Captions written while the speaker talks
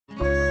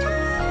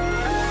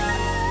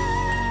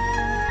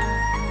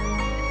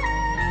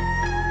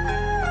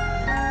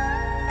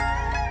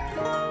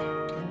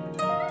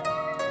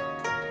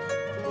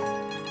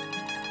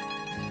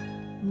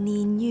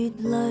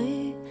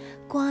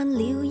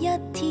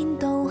天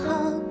到黑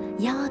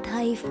也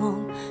提防，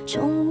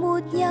從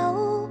沒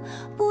有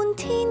半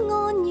天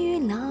安於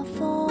那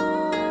方。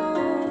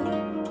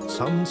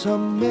尋尋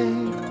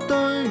覓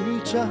對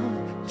象，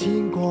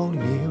天光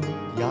了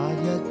也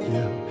一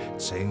樣，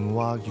情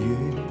或遠，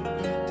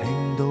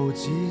聽到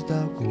只得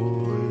回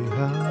響。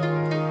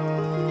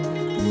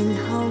然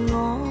後我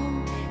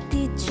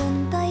跌進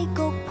低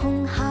谷，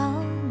碰巧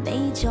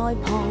你在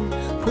旁，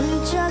陪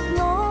着我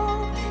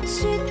說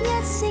一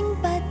聲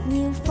不要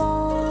慌。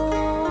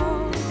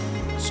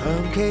長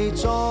期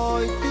在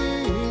跌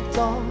宕，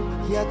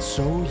一早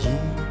已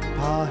怕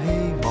希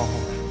望，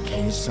其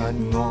實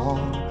我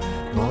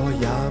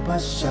也不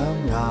想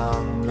硬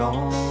朗。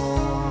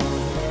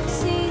是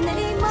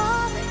你嗎？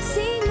使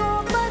我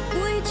不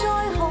會再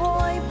害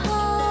怕。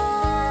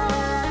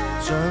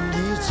像以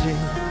前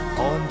看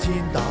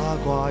天打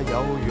卦有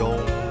用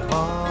嗎？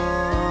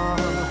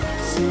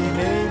是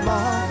你嗎？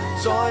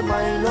在迷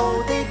路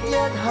的一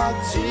刻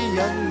指引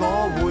我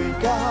回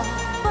家。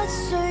不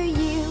需要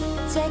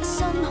隻身，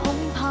恐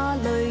怕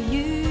雷雨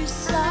灑。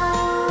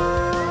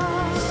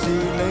是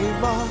你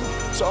嗎？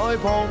在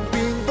旁邊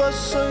不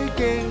需驚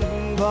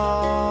怕。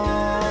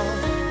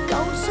舊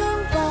傷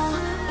疤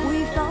會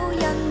否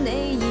因你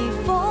而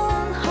放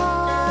下？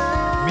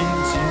面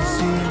前是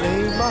你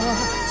嗎？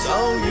就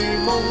如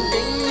夢境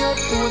一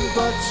般，不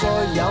再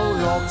有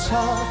落差，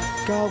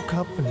交給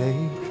你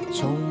從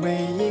未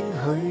應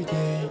許的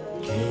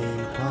期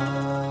盼。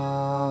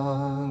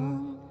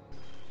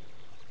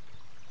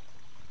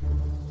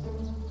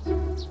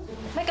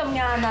乜咁晏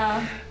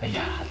啊？哎呀，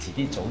遲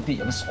啲早啲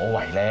有乜所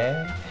謂咧？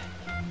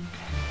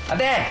阿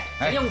爹，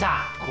請用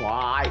茶。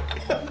快！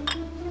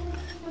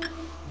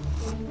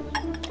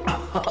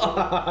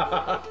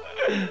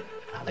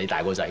你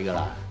大個仔㗎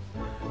啦，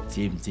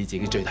知唔知自己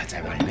最大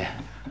掣係咩？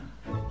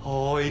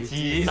開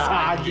枝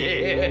散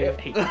葉。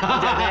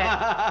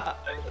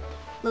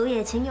老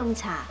爺請用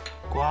茶。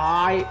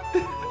乖，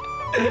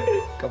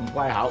咁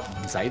乖巧，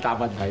唔使答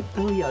問題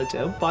都有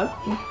獎品。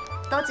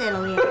多謝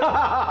老爺。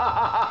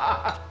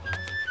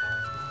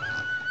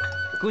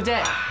姑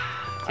姐，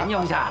請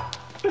用茶。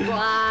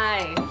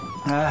乖。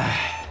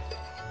唉，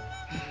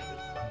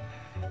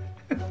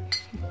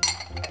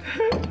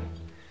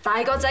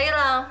大個仔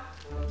啦，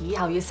以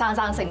後要生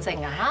生性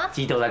性啊嚇！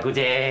知道啦，姑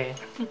姐。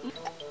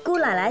姑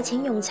奶奶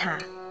請用茶。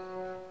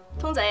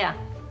通仔啊，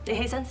你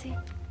起身先。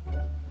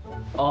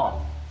哦。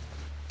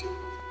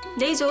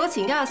你做咗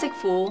錢家嘅媳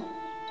婦，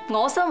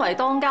我身為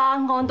當家，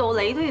按道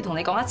理都要同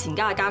你講下錢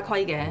家嘅家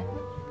規嘅。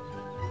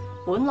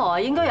本來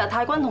應該由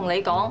太君同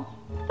你講，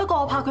不過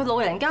我怕佢老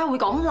人家會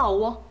講漏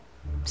喎，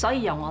所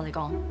以由我嚟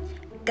講。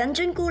謹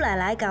遵姑奶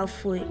奶教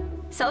誨。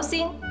首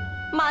先，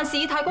萬事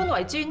以太君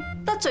為尊，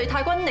得罪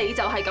太君你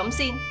就係咁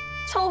先。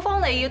醋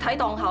方你要睇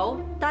檔口，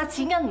但係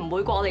錢銀唔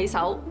會過你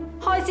手。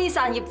開枝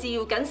散葉至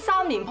要緊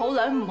，3年抱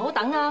兩唔好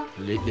等啊！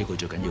呢句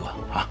最緊要啊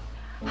嚇！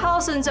孝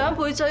順長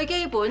輩最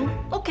基本，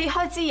屋企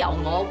開支由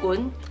我管，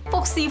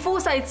服侍夫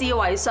婿至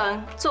為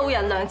上，做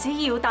人良子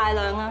要大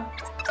量啊！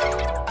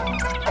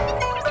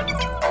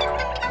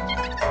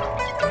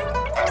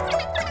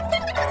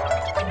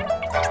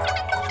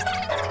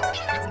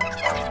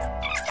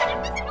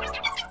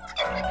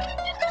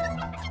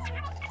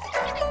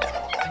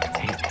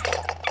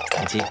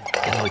唔知忍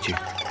耐住，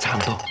差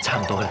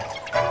唔多啦。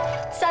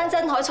山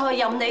珍海菜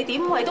任你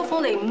點，唯獨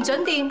鳳梨唔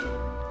準掂。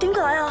點解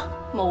啊？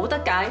冇得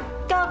解，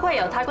家規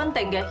由太君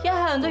定嘅，一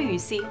向都如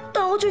是。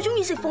但我最中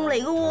意食鳳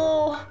梨嘅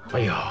喎。哎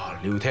呀，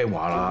你要聽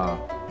話啦！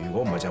如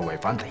果唔係就違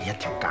反第一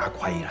條家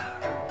規啦。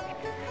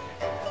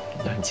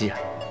良知啊，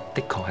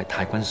的確係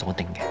太君所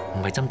定嘅，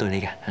唔係針對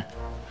你嘅。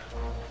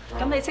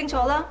咁你清楚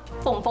啦，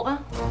服唔服啊？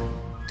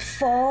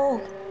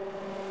服。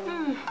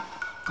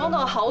講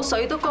到口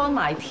水都乾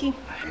埋添。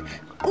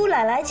姑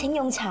奶奶請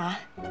用茶。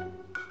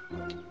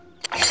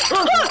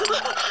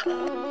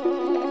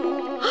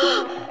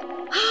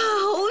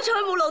好彩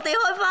冇落地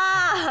開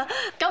花。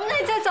咁呢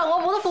只就我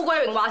冇得富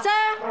貴榮華啫。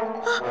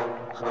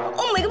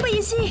我唔係咁嘅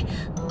意思。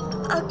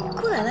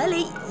姑奶奶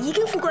你已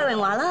經富貴榮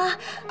華啦。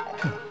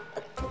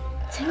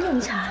請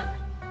用茶。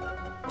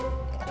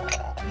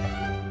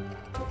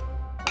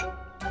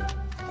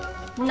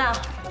嗱。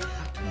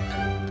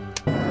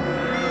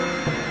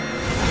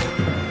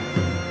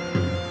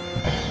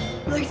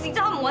雷士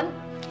揸唔穩，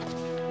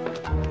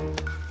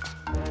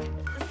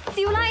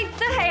少奶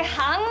真係肯。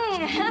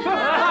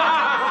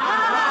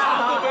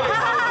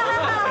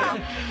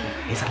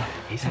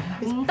起身啦！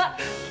唔得，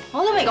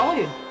我都未講完。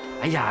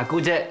哎呀，姑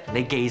姐，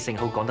你記性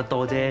好講得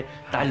多啫，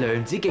但係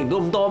娘子記唔到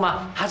咁多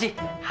嘛。下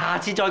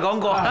次再講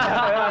過。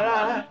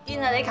原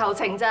來你求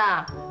情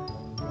咋，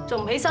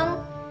仲唔起身？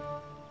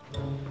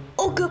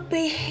我腳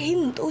臂起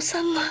唔到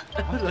身啊！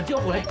娘子，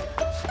我扶你。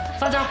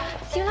山楂，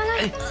少奶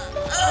奶。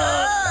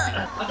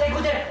阿爹，姑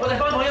姐，我哋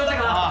翻房休息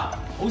啦。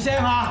好聲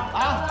啊！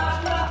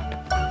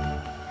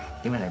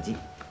點啊，娘子，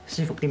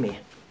舒服啲未啊？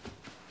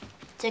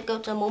隻腳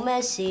就冇咩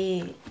事，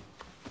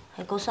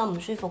係個心唔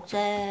舒服啫。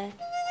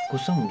個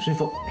心唔舒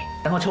服，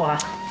等我搓下。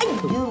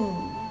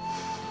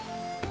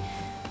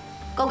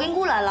究竟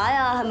姑奶奶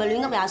啊，係咪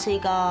亂噏24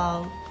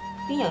㗎？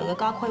邊有人嘅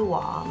家規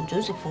話唔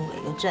准食鳳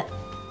梨嘅啫？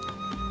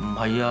唔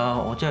係啊，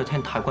我真係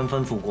聽太君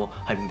吩咐過，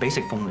係唔俾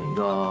食鳳梨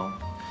㗎。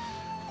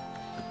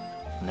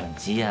娘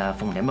子啊，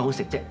鳳梨有咩好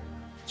食啫？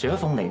除咗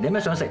鳳梨，你有咩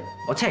想食？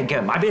我請人叫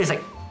人買俾你食。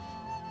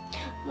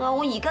嗱，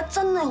我而家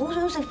真係好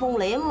想食鳳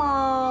梨啊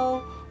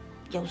嘛！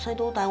由細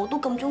到大我都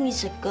咁中意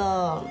食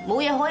㗎，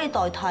冇嘢可以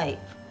代替。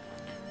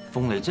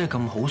鳳梨真係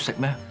咁好食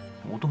咩？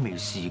我都未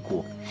試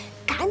過。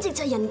簡直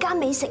就係人間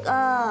美食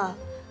啊！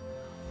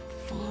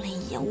鳳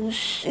梨又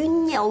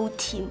酸又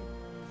甜，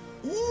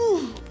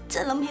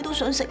真係諗起都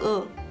想食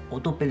啊！我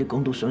都俾你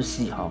講到想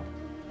試下。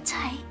仔，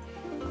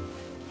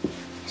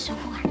相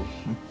公啊，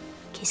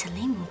其實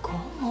你唔講，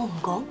我唔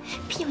講，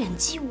邊有人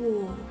知喎？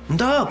唔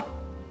得，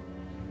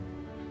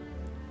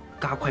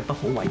家規不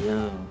可違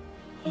啊！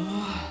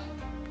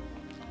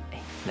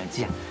娘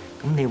子啊，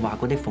咁你話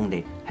嗰啲鳳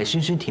梨係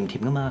酸酸甜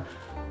甜噶嘛？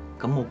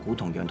咁我估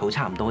同楊桃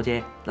差唔多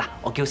啫。嗱，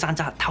我叫山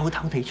楂偷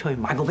偷地出去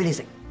買個俾你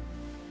食。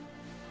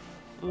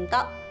唔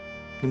得，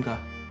點解？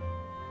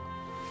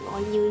我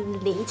要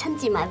你親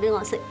自買俾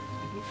我食。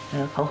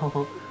好好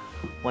好，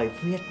為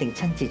夫一定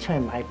親自出去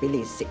買俾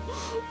你食。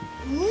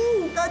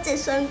多謝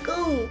相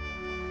公。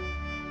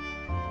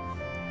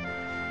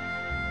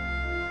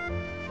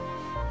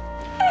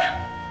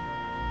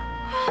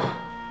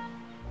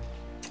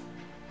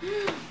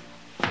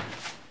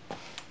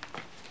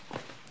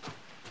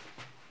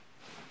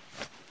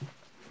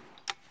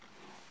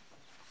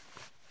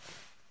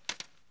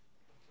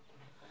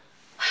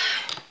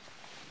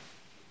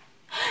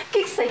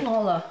激死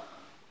我啦！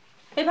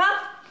你拍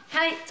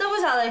係斟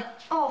杯茶嚟。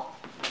哦，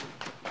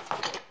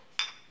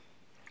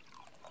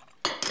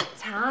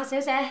茶啊，小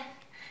姐。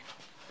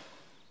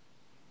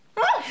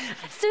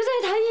小姐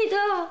睇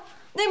熱啊！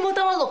你唔好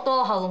等我錄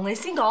到喉嚨你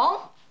先講。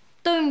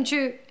對唔住，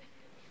日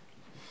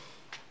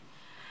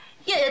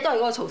日都係嗰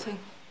個曹清，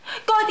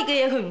該跌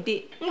嘅嘢佢唔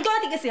跌，唔該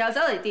跌嘅時候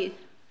走嚟跌，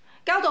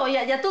搞到我日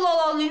日都囉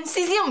囉攣，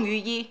事事都唔如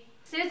意。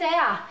小姐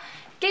啊，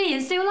既然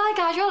少奶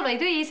嫁咗入嚟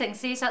都已成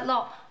事實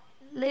咯，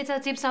你就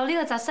接受呢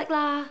個窒息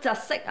啦。窒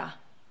息啊！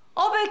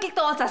我俾佢激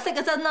到我窒息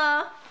嘅真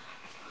啦。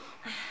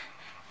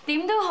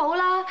點都好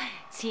啦，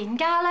錢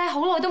家咧好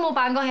耐都冇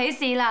辦過喜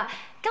事啦。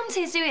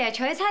今次少爺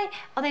娶妻，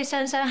我哋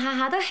上上下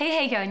下都喜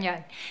氣洋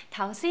洋。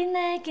頭先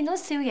咧見到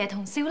少爺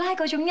同少奶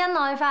嗰種恩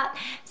愛法，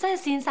真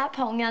係羨煞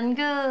旁人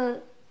㗎。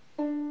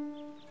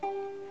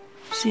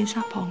羨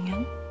煞旁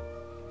人？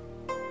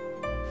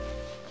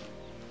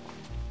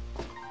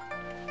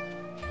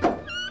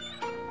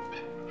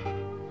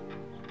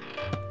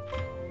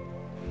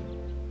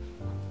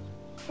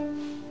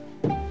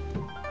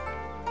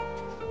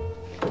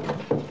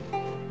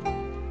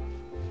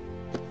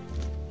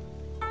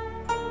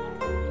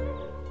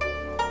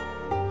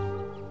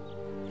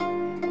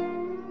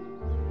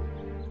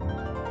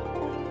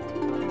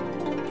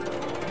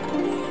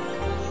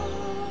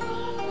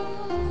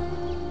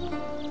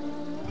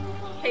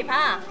琵琶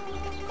啊，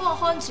幫我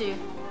看住，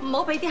唔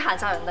好俾啲閒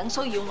雜人等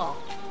騷擾我。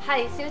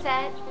係，小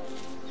姐。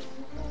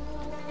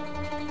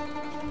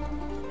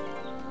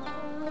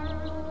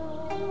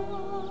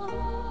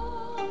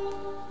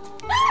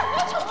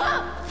蟲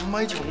啊！唔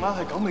係蟲啊，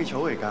係狗尾草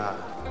嚟㗎。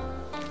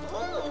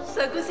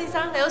上官先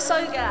生，你好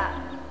衰㗎。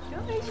狗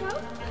尾草？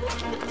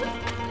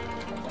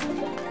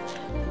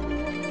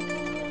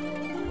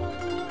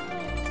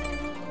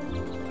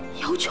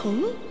有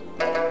蟲？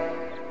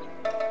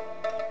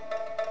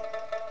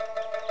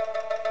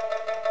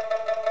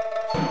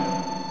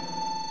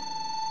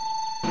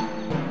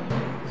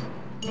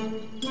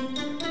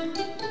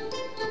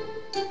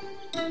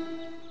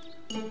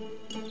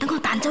等我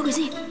彈走佢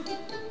先。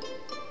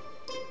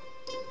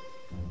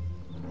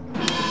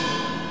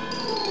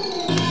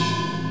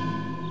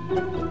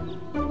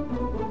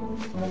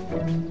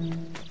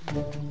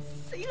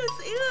死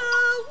啦！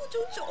污糟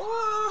咗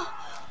啊！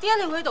點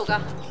解你會喺度㗎？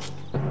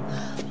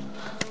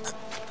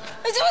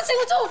你做乜整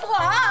個糟貨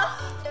啊？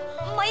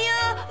唔係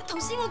啊，頭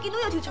先我見到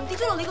有條蟲跌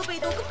咗落你個鼻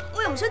度，咁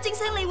我又唔想整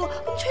醒你喎，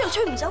咁吹又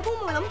吹唔走，咁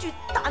我咪諗住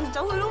彈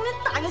走佢咯。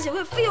一彈嘅時候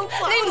佢飛好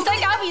快。你唔使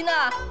狡辯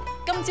啊！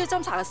今朝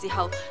斟茶嘅時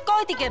候，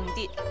該跌嘅唔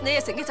跌，你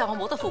嘅成績就我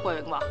冇得富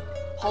貴榮華。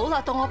好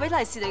啦，到我俾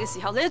利是你嘅時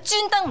候，你都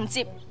專登唔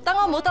接，等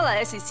我冇得嚟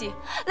嘅事事。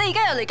你而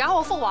家又嚟搞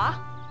我幅畫，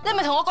你係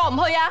咪同我過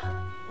唔去啊？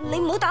你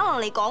唔好打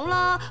橫嚟講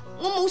啦，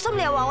我冇心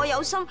你又話我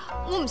有心，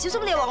我唔小心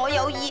你又話我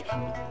有意，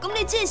咁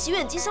你只係小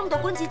人之心度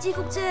君子之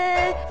腹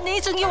啫。你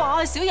仲要話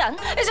我係小人？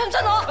你信唔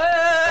信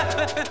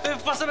我？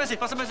發生咩事？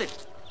發生咩事？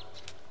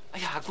哎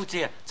呀，姑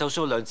姐啊，就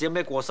算我娘子有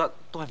咩過失，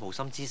都係無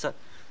心之失。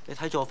你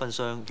睇在我份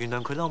上，原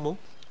諒佢啦，好冇？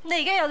你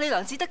而家有你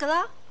娘子得噶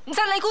啦，唔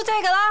使理姑姐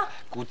噶啦。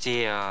姑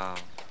姐啊，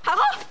行開！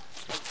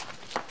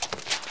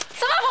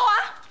使乜抱啊？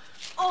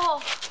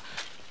哦，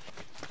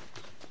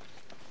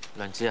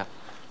娘子啊，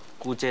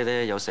姑姐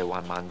咧有時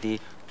還慢啲，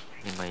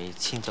你咪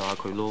遷就下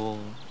佢咯。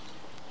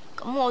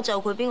咁我就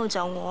佢，邊個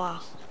就我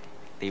啊？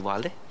你話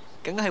咧，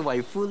梗係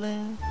為夫啦。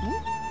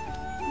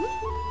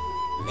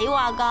你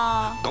話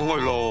㗎？梗係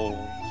咯。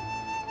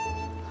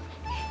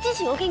之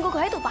前我見過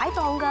佢喺度擺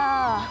檔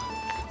㗎。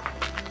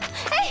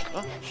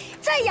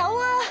真係有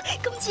啊！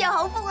今次有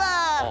口福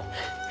啦！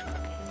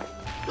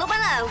老闆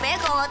娘俾一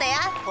個我哋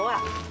啊！好啊，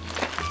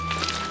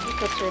呢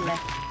個最靚。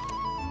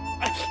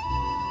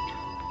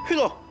圈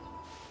喎！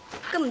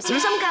咁唔小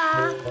心㗎，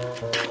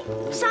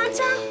山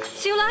楂。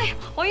少奶，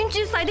我已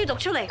經專細啲讀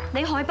出嚟，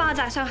你可以包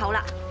紮傷口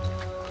啦。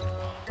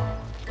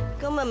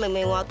今日明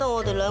明話得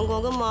我哋兩個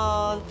㗎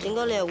嘛，點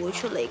解你又會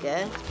出嚟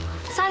嘅？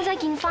山仔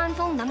見翻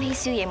風，諗起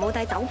少爺冇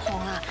帶斗篷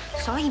啊，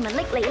所以咪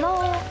拎嚟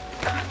咯。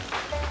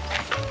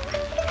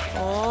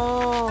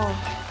哦，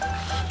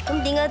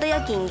咁點解得一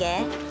件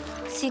嘅？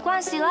事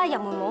關少奶入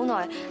門冇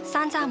耐，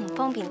山楂唔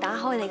方便打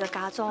開你嘅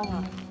嫁妝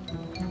啊。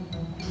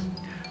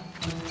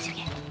少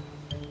爺，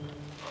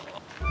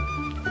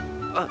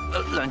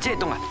梁姐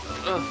凍啊！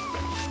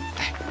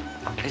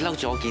你嬲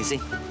住我件先。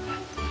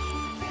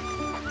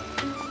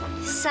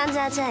山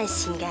楂真係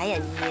善解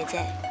人意嘅啫。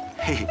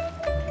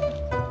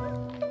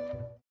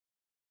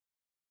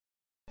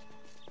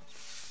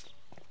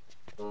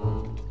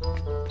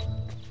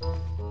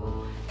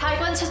太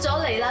君出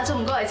咗嚟啦，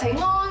仲唔過嚟請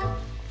安？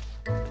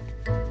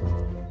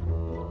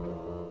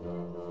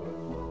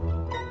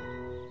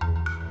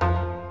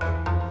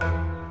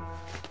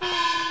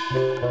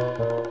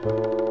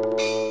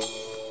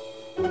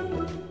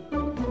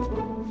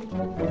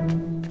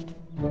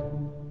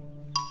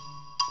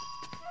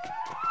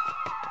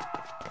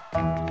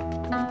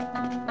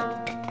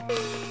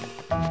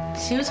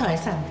小財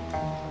神，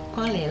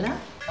過嚟啦！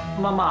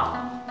嫲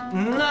嫲，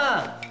唔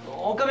啦，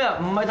我今日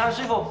唔係太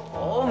舒服，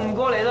我唔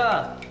過嚟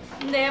啦。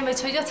你係咪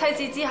娶咗妻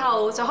子之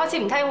後就開始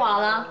唔聽話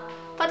啦？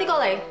快啲過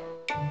嚟！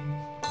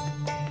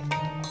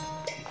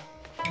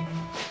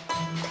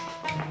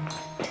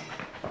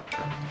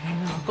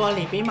過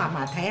嚟俾嫲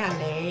嫲睇下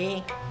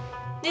你。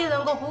呢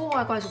兩個古古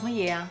怪怪做乜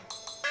嘢啊？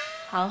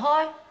行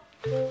開！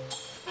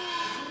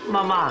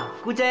嫲嫲，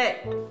姑姐，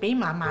俾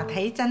嫲嫲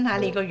睇真下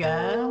你個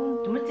樣，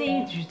做乜遮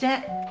住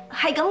啫？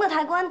係咁嘅，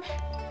太君，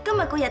今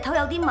日個日頭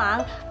有啲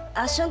猛，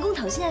相公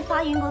頭先喺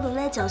花園嗰度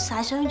咧就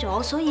曬傷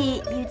咗，所以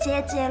要遮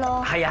一遮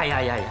咯。係啊！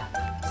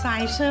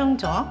曬傷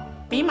咗，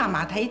俾嫲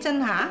嫲睇真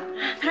下。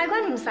太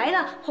君唔使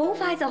啦，好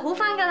快就好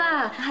翻噶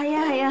啦。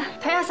係啊，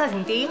睇下曬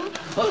成點？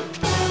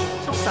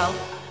縮手！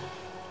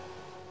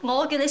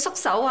我叫你縮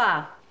手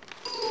啊！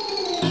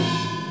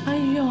哎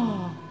呀，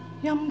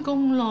陰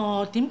公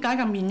咯，點解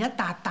個面一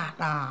笪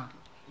笪啊？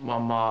嫲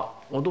嫲，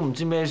我都唔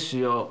知咩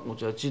事啊，我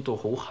就係知道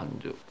好痕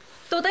啫。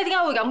到底點解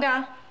會咁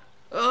㗎？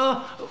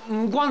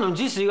唔關娘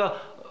子事㗎，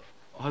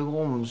係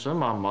我唔想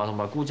嫲嫲同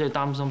埋姑姐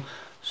擔心，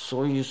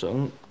所以想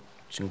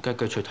靜雞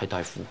雞出去睇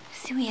大夫。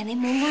少爺你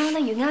冇拗得，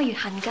越拗越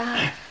痕㗎。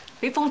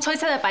俾風吹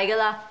親就弊㗎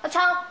啦！阿秋，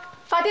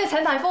快啲去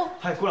請大夫。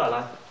係姑奶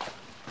奶。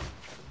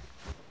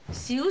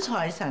小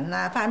財神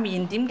啊，塊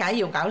面點解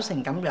要搞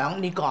成咁樣？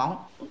你講。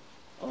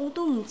我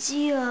都唔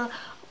知啊，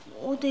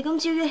我哋今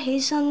朝一起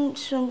身，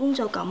相公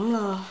就咁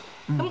啦。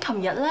咁琴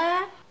日咧？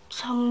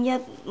尋日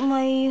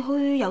咪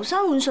去遊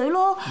山玩水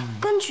咯，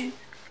跟住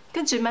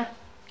咩？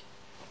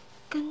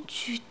跟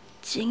住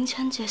整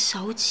親隻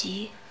手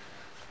指。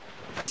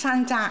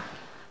山楂，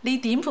你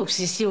點服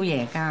侍少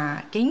爺㗎？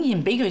竟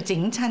然俾佢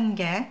整親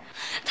嘅？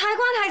太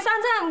君係山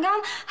楂唔啱，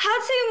下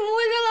次唔會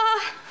㗎啦。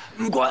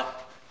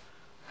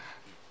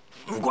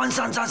唔關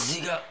山楂事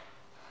㗎，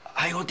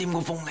係我掂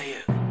過鳳梨啊！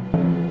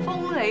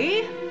鳳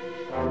梨？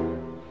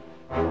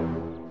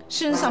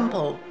孫新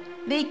抱，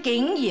你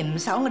竟然唔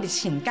守我哋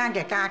錢家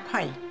嘅家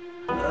規？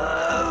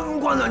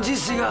唔關娘子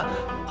事㗎，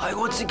係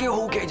我自己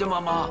好奇啫，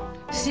嫲嫲。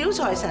小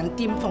財神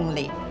掂鳳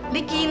梨，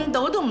你見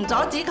到都唔阻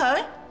止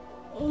佢？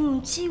我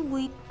唔知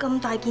會咁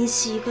大件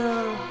事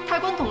㗎。太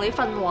君同你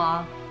訓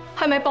話，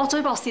係咪駁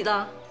嘴駁舌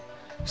啊？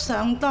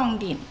想當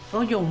年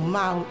我容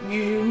貌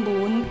譽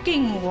滿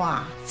京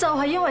華，就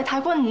係因為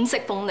太君唔食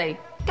鳳梨，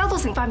搞到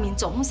成塊面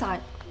腫晒，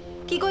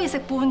結果要食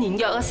半年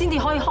藥啊，先至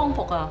可以康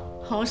復啊！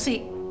可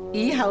惜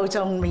以後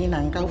仲未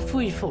能夠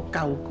恢復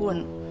舊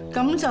觀，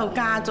咁就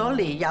嫁咗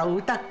嚟有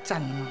得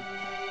震。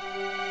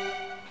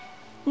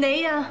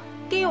你啊，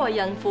既為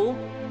人婦，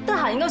得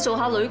閒應該做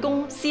下女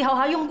工，伺候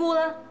下翁姑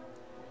啦。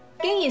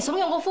竟然慫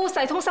恿個夫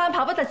婿通山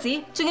跑不特止，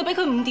仲要俾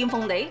佢誤掂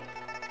鳳梨，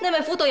你係咪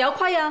婦道有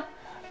虧啊？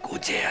姑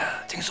姐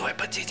啊，正所謂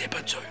不知者不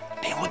罪，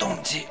連我都唔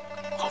知，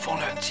何況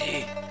娘子？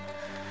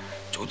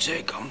早知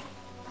係咁，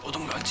我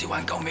同娘子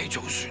玩夠尾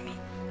做算啦。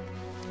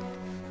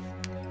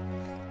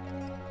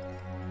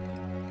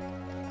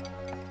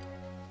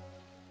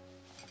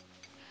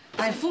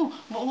大夫，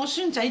我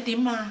孫仔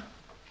點啊？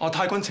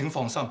太君請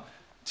放心，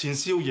前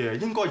少爺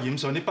應該染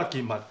上啲不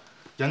潔物，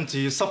引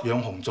致濕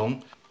癢紅腫，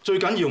最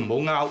緊要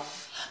唔好拗，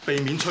避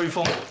免吹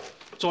風，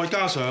再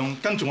加上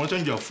跟住我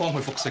張藥方去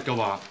服食嘅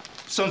話，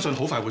相信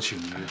好快會痊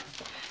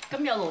愈。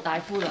咁有勞大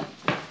夫啦，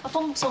阿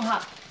峰送客。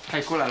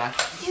係姑奶奶。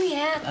少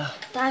爺，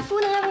大夫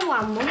點解會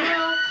話唔好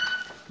拗？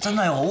真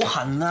係好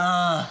痕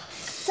啊！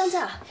山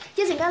楂，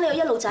一陣間你去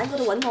一路仔嗰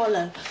度揾我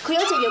娘，佢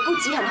有一隻藥膏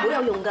止痕好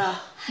有用㗎。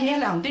你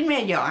娘啲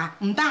咩藥啊？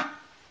唔得。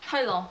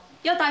係咯，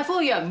有大夫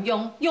嘅藥唔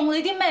用，用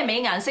你啲咩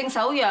美顏聖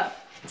手藥，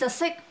就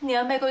識你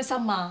有咩居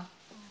心啊？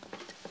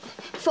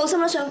放心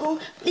啦，相公，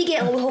呢幾日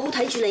我會好好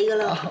睇住你㗎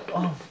啦。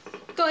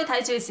該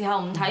睇住嘅時候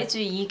唔睇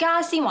住，而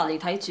家先話嚟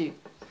睇住。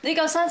你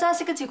夠山楂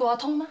識得照顧阿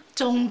通咩？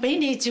仲俾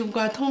你照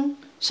顧阿通，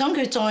想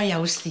佢再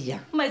有事啊？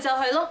咪就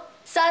係咯，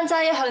山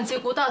楂一向照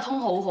顧得阿通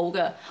好好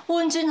嘅，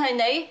換轉係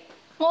你，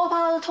我怕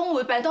阿通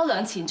會病多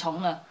2錢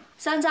重啊！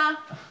山楂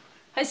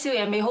喺少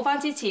爺未好返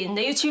之前，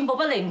你要寸步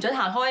不離，唔准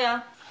行開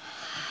啊！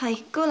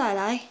係姑奶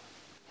奶。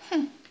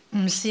哼，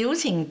唔小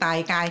情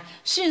大戒，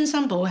孫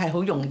新抱係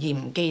好容易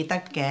唔記得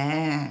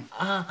嘅。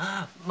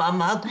嫲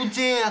嫲姑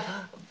姐啊，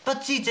不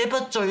知者不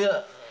罪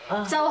啊！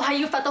就係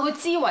要罰到佢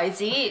知為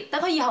止，等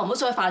佢以後唔好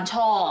再犯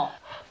錯。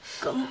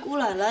咁姑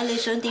奶奶你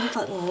想點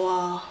罰我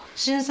啊？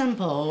孫新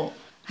抱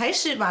喺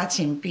説話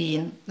前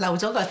邊漏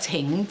咗個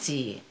請字，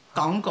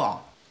講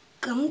過。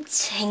咁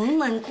請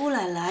問姑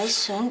奶奶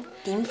想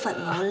點罰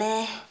我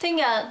呢？聽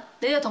日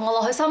你就同我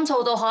落去深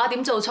醋度學下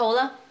點做醋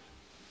啦。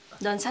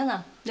娘親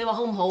啊，你話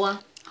好唔好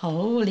啊？好，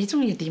你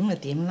中意點就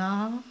點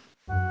啦。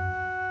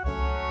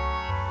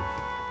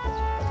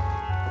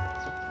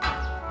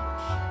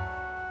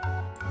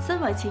身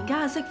為錢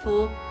家嘅媳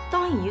婦，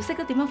當然要識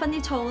得點樣分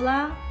啲醋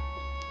啦。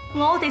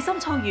我哋深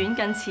醋遠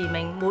近馳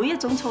名，每一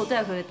種醋都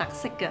有佢嘅特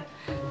色嘅。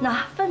嗱，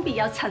分別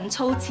有陳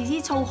醋、柿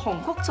子醋、紅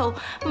曲醋、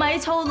米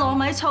醋、糯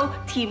米醋、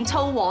甜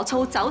醋、和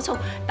醋、酒醋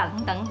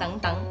等等等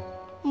等。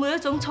每一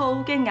種醋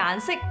嘅顏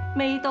色、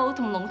味道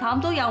同濃淡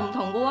都有唔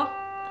同嘅喎。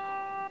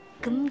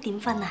咁點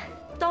分啊？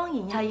當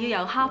然係要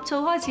由呷醋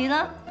開始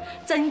啦。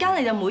陣間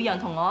你就每樣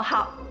同我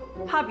呷。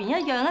呷完一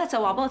樣咧，就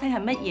話俾我聽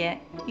係乜嘢。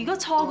如果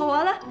錯嘅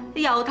話咧，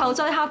你由頭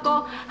再呷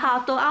過，呷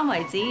到啱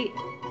為止。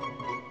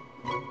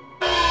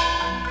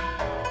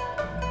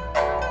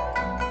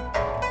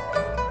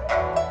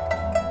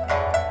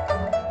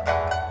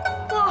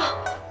哇！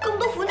咁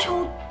多款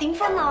醋點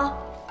分啊？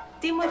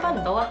點會分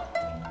唔到啊？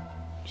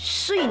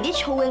雖然啲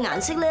醋嘅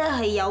顏色咧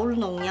係有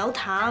濃有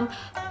淡，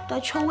但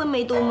係醋嘅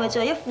味道咪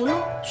就係一款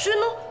咯，酸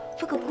咯。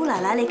不過姑奶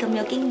奶你咁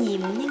有經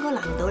驗，應該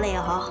難唔到你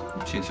啊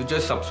嗬？錢小姐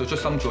10歲出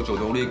深造做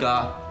到呢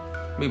家，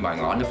眯埋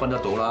眼都分得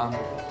到啦。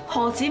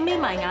何止眯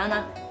埋眼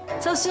啊！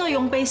就算我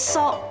用鼻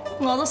索，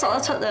我都索得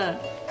出啊！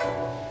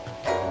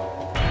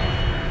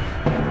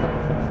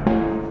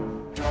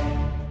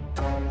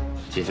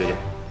錢小姐，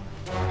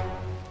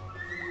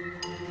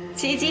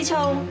柿子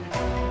醋、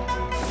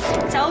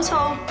酒醋、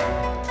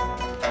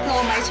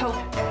糯米醋，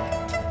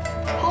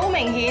好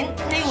明顯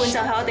呢碗就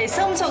係我哋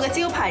深醋嘅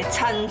招牌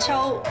陳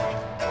醋。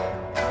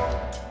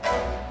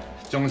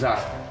中晒，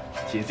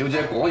錢小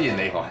姐果然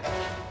厲害。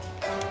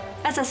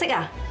阿侄媳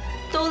啊，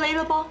到你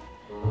咯噃！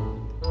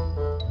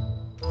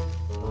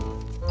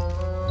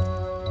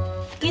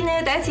見你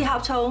嘅第一次呷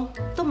醋，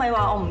都咪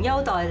話我唔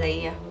優待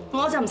你啊！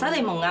我就唔使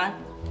你蒙眼，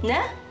嚟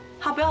啊，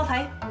呷俾我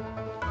睇。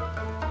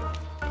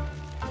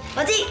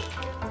我知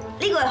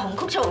呢個係紅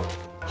曲醋，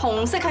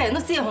紅色係人都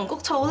知係紅曲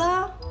醋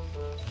啦。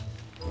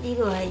呢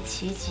個係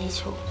柿子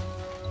醋。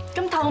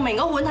咁透明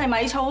嗰碗係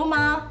米醋啊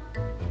嘛。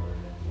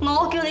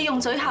我叫你用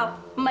嘴呷，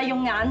唔係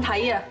用眼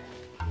睇啊！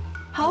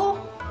好，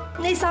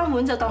呢3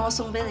碗就當我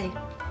送俾你，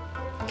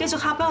繼續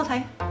呷俾我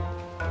睇。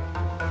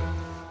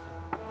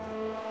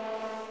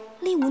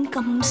呢碗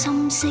咁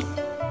深色，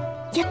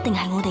一定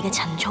係我哋嘅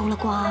陳醋啦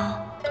啩。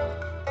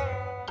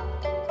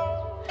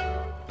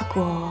不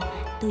過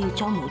都要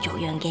裝模作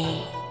樣嘅。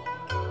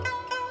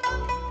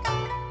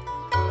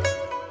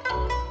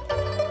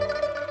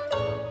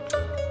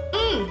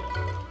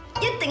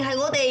一定係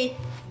我哋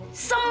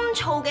深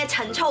醋嘅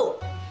陳醋。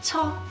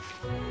錯，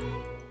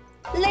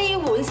呢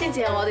碗先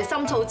至係我哋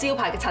深醋招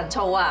牌嘅陳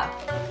醋啊！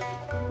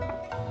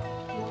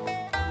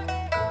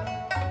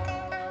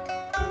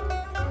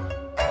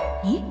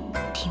咦，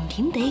甜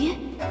甜地嘅？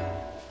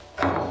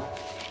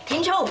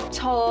甜醋？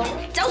錯。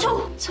酒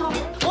醋？錯。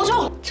和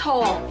醋？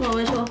錯。糯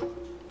米醋？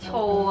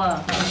錯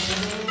啊！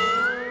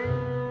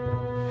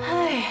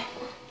唉，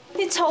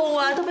啲醋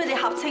啊都俾你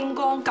呷清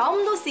光，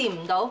咁都試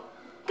唔到，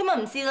今日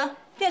唔試啦，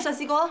聽日再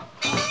試過啦。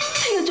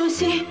聽日再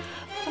試？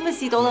咁你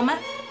試到啦咩？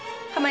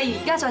係咪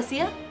而家再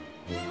試啊？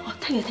哦，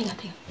聽日再試，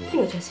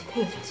聽日再試。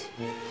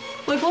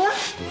回報啦！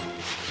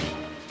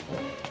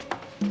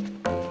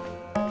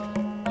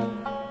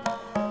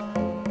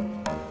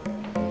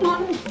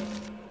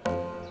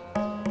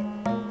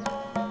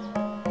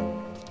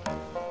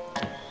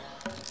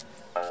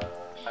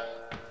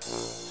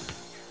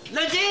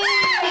娘子，師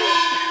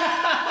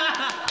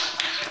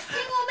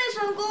哥咩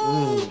上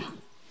工？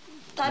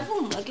大夫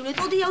唔係叫你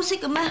多啲休息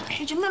嘅咩？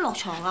你做咩落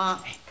床啊？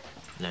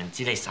娘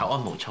子你稍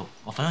安毋躁，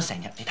我瞓咗成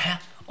日，你睇下，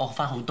我學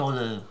翻好多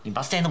啦，連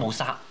把聲都冇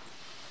沙。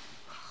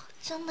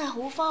真係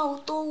好翻好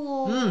多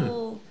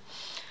喎！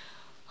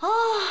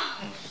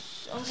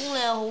上工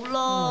你又好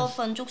啦，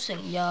瞓足成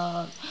日，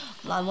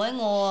難為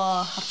我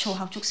啊，呷醋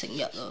呷足成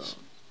日啊！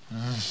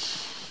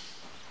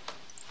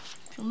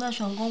做咩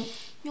上工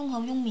擁口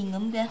擁面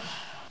咁嘅？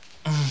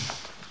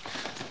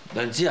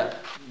娘子啊，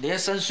你一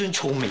身酸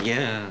醋味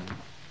啊！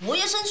我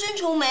一身酸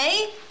醋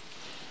味？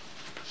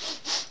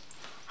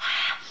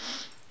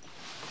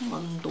聞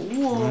唔到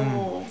喎，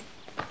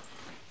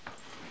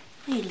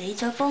不如你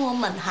再幫我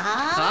聞下。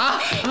嚇！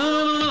嚟啊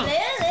嚟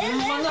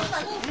啊嚟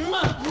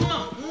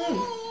啊！聞。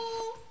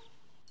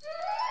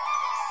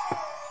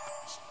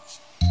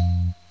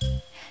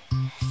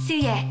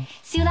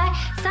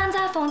山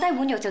楂放低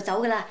碗肉就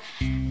走噶啦，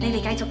你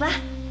哋繼續啦。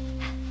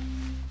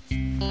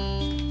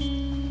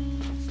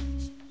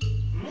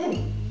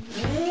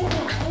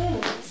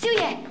少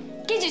爺，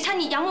記住趁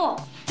熱飲喎。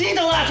知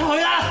道啦，出去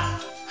啦。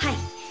係。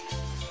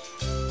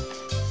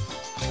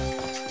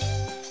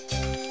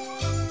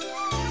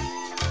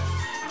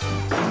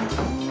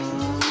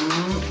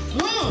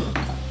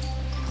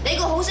你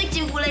個好識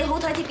照顧你、好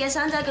體貼嘅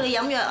山楂叫你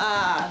飲藥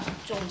啊，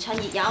仲唔趁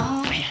熱飲？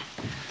哎呀，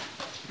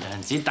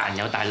娘子大人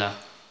有大量，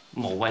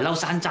無謂嬲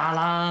山楂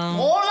啦。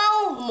我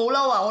嬲，冇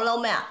嬲啊！我嬲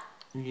咩啊？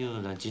哎呀，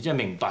娘子真係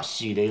明白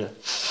事理啦。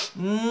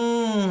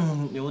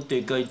我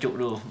哋繼續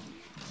咯。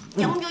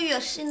飲咗藥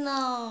先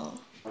啦。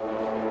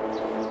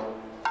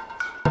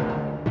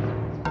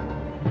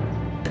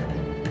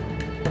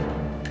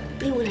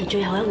呢碗係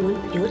最後一碗，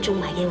如果中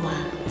埋嘅話，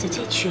就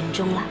即係全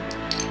中啦。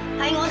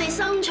係我哋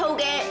深造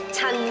嘅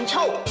陳醋，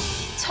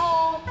錯，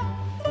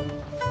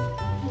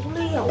冇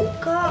理由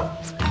㗎，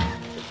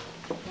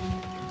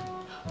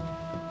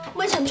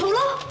咪陳醋咯，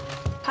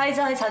係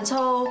就係陳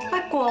醋，不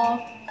過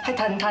係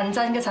騰騰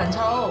震嘅陳醋。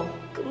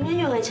咁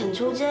一樣係陳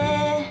醋啫。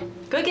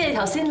舉記你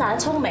頭先懶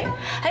聰明，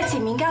喺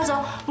前面加咗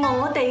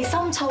我哋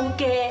深造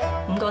嘅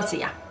5個字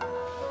啊！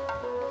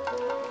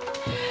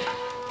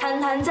騰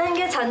騰震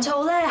嘅陳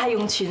醋咧係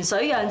用泉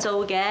水釀造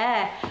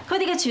嘅，佢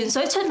哋嘅泉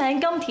水出名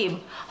甘甜，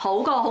好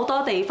過好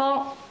多地方。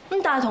咁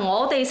但係同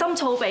我哋深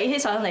醋比起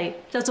上嚟，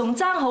就仲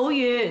爭好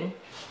遠。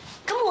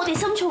咁我哋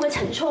深醋嘅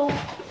陳醋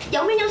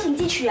有咩優勝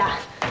之處啊？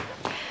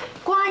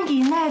關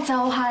鍵咧就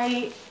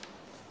係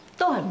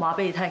都係唔話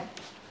俾你聽。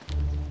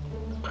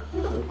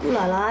姑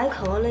奶奶，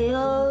求下你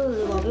啊，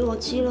你話俾我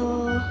知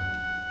咯。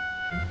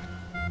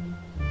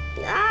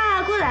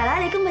啊，姑奶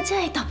奶，你今日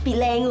真係特別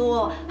靚嘅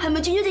喎，係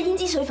咪轉咗隻胭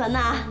脂水粉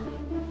啊？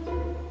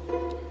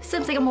識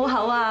唔識咁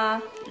好口啊？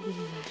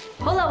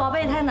好啦，話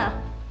俾你聽啊，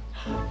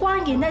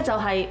關鍵咧就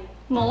係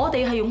我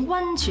哋係用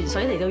溫泉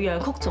水嚟到釀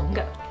曲種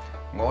嘅。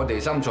我哋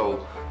深造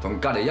同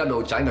隔離一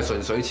路仔嘅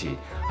順水池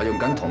係用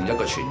緊同一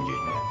個泉源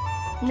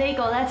嘅。呢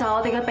個咧就係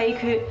我哋嘅秘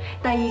訣，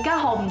但係而家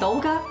學唔到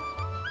㗎。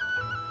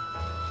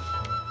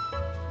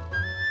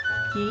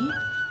咦，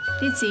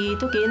啲字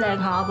都幾靚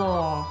下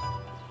噃。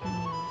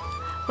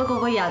不過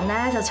個人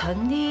咧就蠢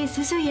啲，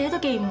少少嘢都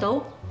記唔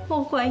到，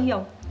冇鬼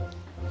用。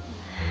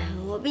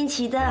我邊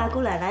似得啊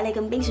姑奶奶你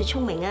咁冰雪聰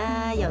明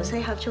啊，由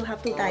細呷醋呷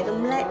到大咁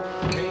叻。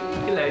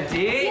娘子，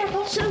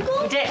上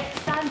姑姐，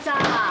山楂，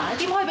你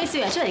點可以俾少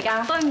爺出嚟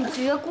㗎？對唔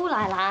住啊，姑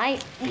奶奶。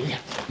哎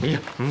呀，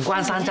唔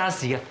關山楂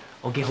事嘅，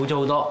我記好咗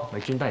好多，咪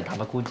專登嚟探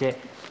下姑姐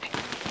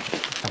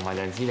同埋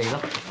娘子你咯。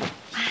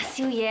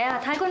少爺啊，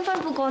太君吩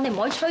咐過你唔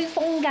可以吹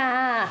風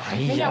㗎，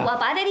你又話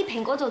擺低啲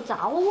蘋果就走。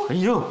哎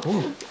呀，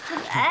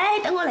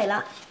誒，等我嚟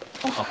啦。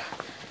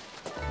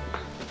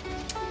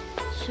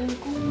上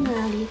官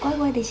啊，你乖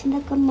乖地先得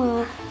㗎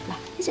嘛。嗱，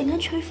一陣間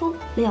吹風，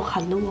你又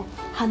痕咯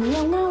喎，痕你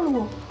又拗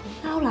咯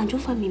喎，拗爛咗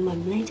塊面咪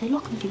唔靚仔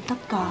咯，咁點得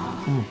㗎？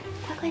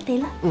乖乖地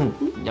啦。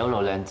有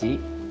勞娘子。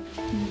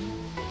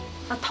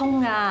阿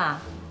通啊，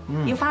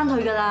要翻去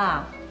㗎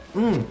啦。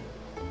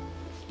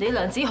你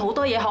娘子好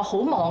多嘢學，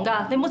好忙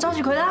㗎，你唔好阻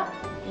住佢啦。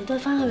你都係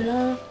翻去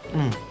啦。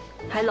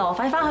係羅，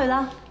快翻去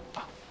啦。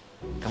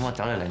咁我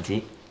走啦，娘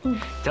子。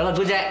走啦，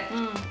姑姐。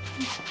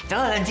走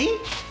啦，娘子。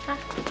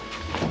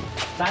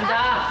山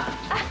楂。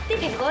啲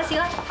蘋果少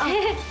啦。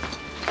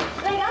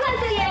嚟緊啦，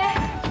少爺。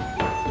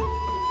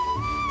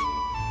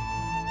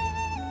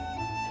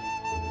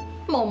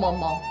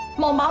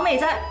忙飽未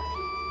啫？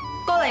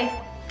過嚟，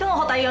跟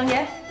我學第二樣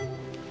嘢。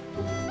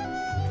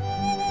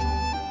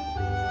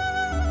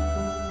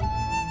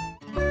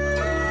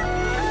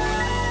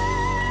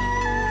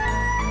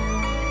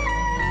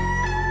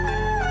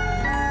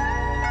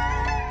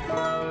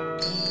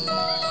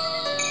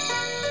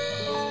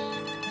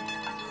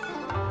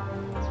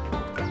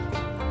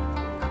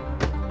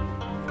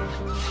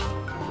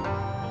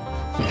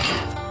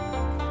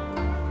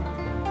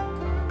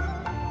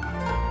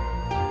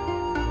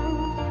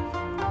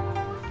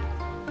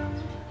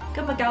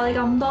今日教你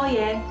咁多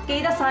嘢，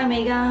記得晒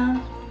未㗎？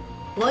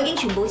我已經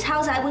全部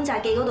抄晒喺本札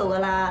記嗰度㗎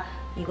啦。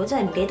如果真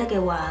係唔記得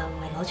嘅話，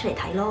咪攞出嚟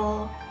睇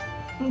咯。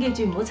咁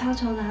記住唔好抄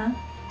錯啦嚇。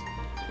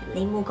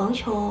你冇講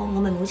錯，我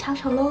咪冇抄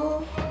錯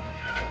咯。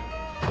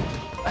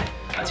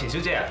阿錢小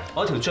姐啊，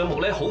我條帳目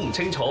咧好唔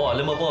清楚啊，你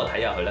有冇幫我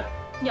睇下佢咧？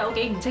有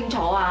幾唔清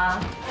楚啊？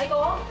睇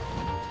過。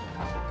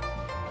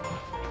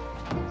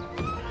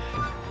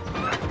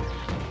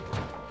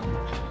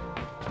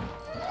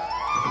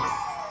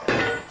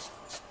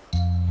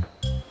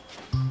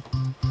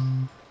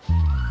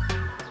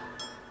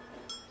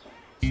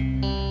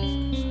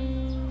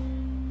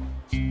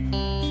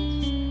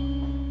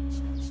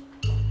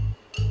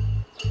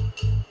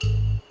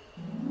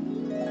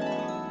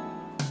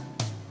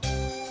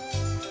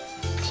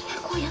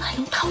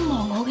偷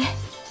望我嘅，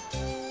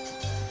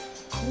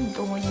估唔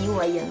到我以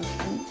為人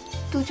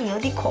婦都仲有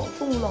啲狂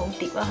風浪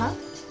蝶啊嚇！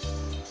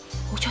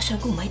好彩上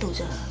官唔喺度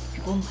咋，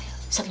如果唔係啊，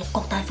實錄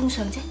各大風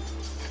相啫。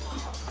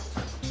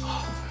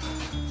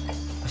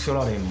小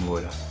啦，你誤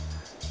會啦，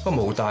個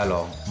武大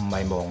郎唔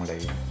係望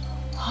你。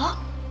嚇？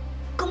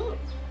咁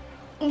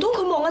唔通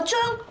佢望阿張？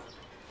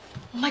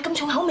唔係咁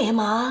重口味啊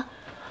嘛？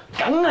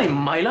梗係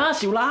唔係啦，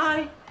少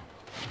奶。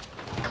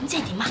咁即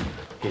係點啊？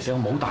其實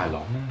個武大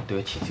郎咧對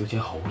阿錢小姐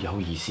好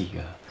有意思㗎，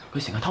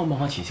佢成日偷望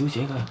阿錢小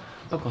姐㗎。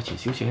不過錢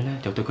小姐咧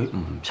就對佢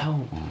唔抽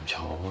唔睬。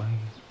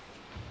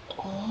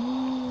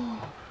哦，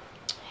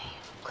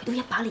佢都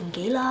一把年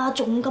紀啦，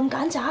仲咁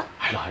揀擇。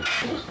係啦係啦。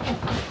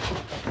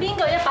邊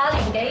個一把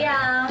年紀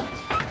啊？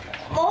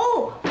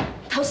冇，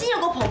頭先有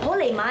個婆婆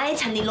嚟買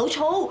陳年老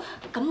醋，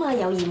咁啊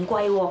又嫌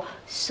貴喎，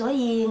所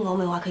以我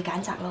咪話佢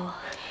揀擇咯。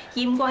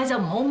嫌貴就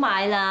唔好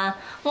買啦，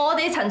我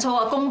哋啲陳醋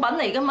啊貢品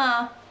嚟㗎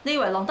嘛，你以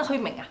為浪得虛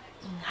名啊？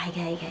係嘅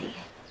係嘅係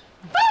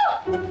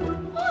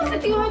嘅。隻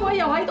吊靴鬼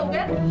又喺度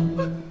嘅。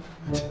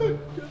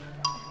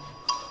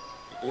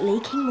你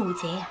傾慕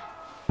姐啊？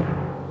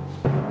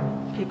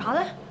琵琶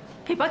咧？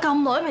琵琶咁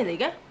耐都未嚟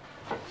嘅？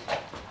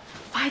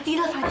快啲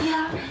啦，快啲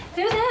啦！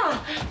小姐啊，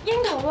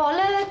櫻桃話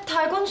咧，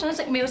太君想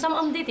食妙心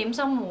庵啲點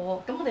心喎。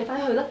咁我哋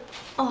快去啦。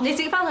哦，你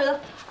自己翻去啦。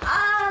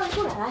啊，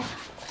姑奶奶，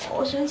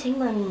我想請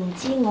問，唔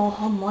知我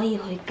可唔可以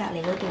去隔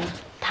離嗰度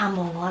探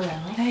望我阿娘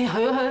咧？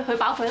誒，去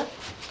飽佢啦。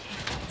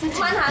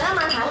慢行啦，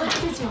慢行。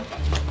支持我。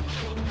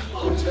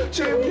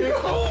正嘢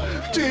好，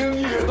正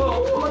嘢好，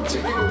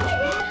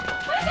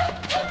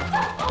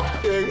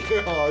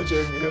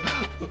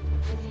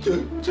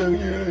正嘢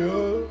嚟啊！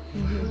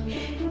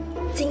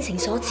精誠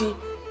所至，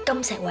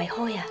金石為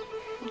開啊！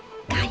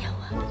加油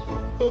啊！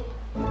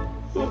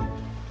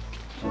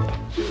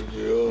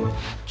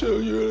正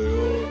嘢嚟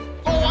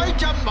啊！各位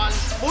鎮民，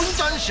本鎮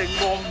城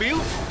隍廟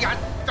日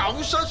久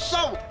失修，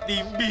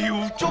連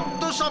廟祝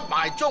都失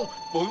埋蹤。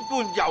本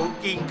官有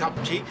見及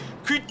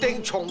此，決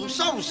定重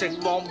修城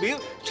隍廟，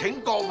請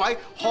各位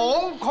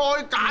慷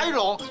慨解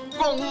囊，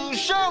共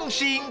商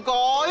善改。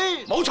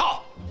冇錯，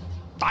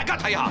大家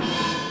睇下，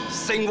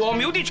城隍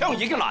廟啲窗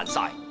已經爛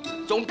晒，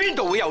仲邊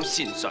度會有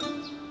善信？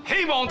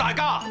希望大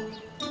家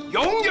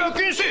踴躍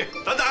捐書。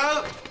等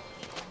等，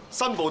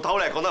新部頭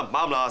你係講得唔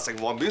啱啦，城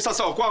隍廟失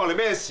修又關我哋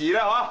咩事咧？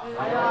嚇？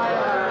係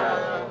啊！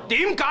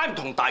點解唔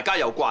同大家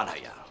有關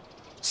係啊？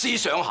試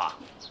想下，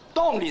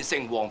當年城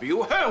隍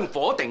廟香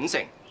火鼎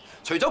盛，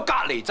除咗隔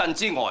離鎮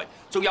之外，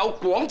仲有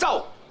廣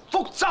州、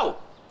福州、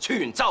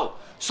泉州，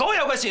所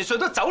有嘅善信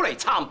都走嚟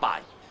參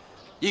拜。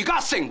而家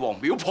城隍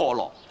廟破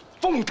落，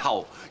風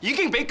頭已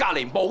經俾隔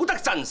離武德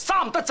鎮、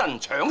三德鎮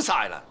搶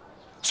晒啦。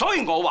所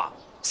以我話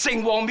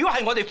城隍廟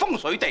係我哋風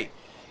水地，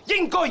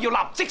應該要立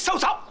即收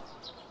葺。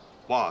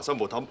哇！新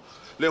部頭，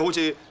你好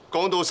似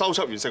講到收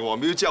葺完城隍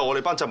廟之後，我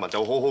哋班鎮民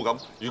就好好咁。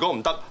如果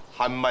唔得，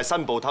係唔係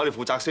新部頭你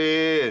負責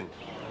先？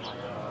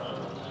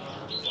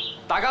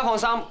大家放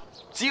心，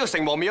只要城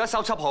隍廟一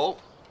收葺好，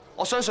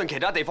我相信其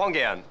他地方嘅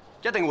人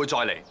一定會再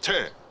嚟。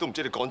切，都唔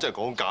知你講真係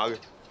講假嘅。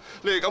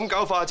你哋咁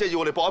搞法，即係要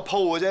我哋搏一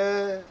鋪嘅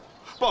啫。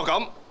不過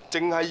咁，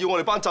淨係要我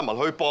哋班鎮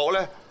民去搏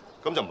咧，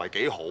咁就唔係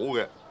幾好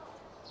嘅。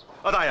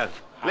阿大人，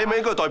你咪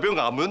應該代表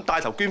衙門帶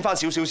頭捐翻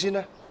少少先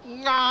咧？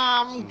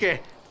啱嘅，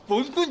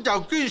本官就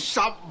捐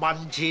10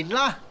文錢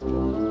啦。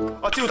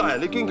阿招大人，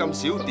你捐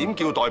咁少，點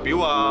叫代表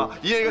啊？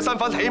以你嘅身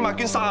份，起碼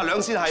捐30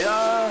兩先係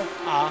啦。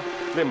啊！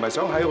你唔係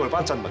想喺我哋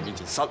班鎮民面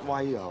前失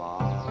威係嘛？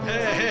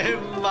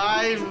唔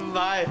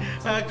係，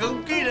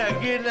咁捐就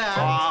捐啊！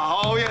哇，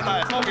好嘢，大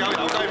人，方有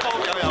油雞，方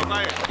有油雞。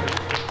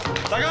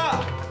大家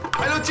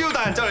睇到招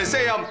大人就嚟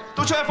卸任，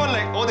都出一分力，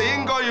我哋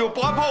應該要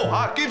搏一鋪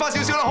嚇，捐翻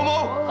少少啦，好唔好？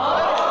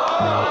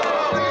好。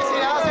咩事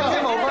啊？少少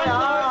無歸啊！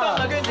得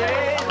啦，捐錢，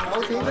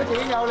冇錢都自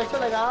己有力出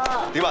嚟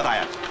㗎。點啊，大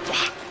人？哇！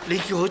你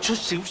叫我出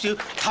少少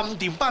氹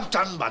掂班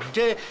鎮民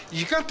啫，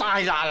而家大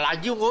嗱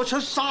要我出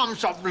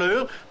30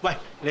兩，喂，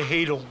你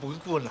戲弄本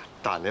官啊！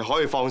大人你可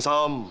以放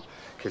心，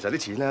其實啲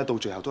錢咧到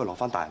最後都係落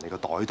翻大人你個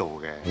袋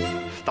度嘅。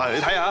大人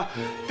你睇下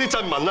啲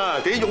鎮民啊，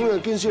幾踴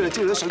躍捐書，你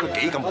知道啲水佢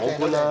幾咁可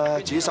觀啦，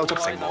自己收葺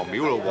城隍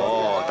廟咯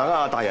喎。等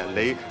阿大人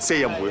你卸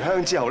任回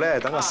鄉之後咧，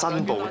等阿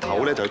新部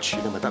頭咧就去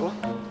處理咪得咯。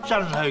真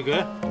係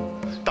嘅。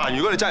但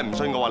如果你真係唔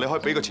信嘅話，你可以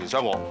俾個錢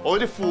箱我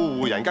啲富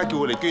戶人家叫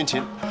佢哋捐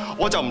錢，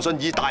我就唔信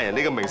以大人你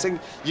嘅名聲，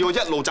要我一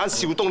路賺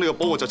少東呢個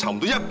寶，我就籌唔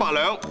到100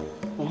兩。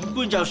本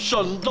官就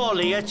信多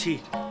你一次。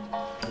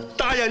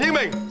大人英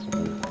明。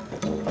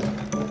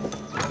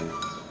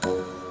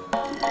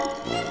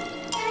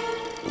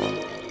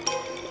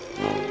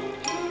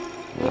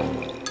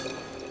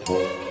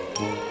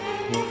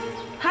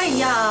係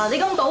呀，你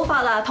咁賭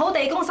法啊，土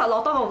地公實落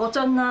多我個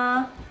樽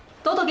啦，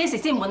賭到幾時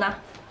先滿啊？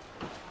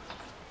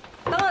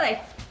等我嚟，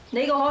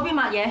你過嗰邊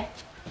抹嘢。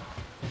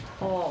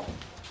哦。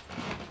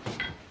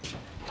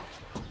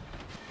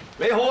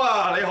你好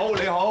啊，你好，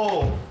你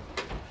好。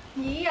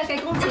咦，阿計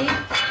公子，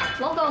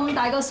攞咁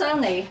大個箱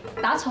嚟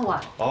打醋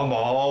啊？我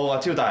冇，阿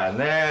招大人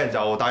咧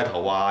就帶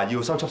頭話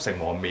要收葺城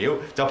隍廟，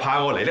就派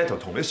我嚟咧就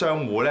同啲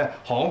商戶咧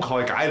慷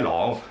慨解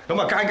囊，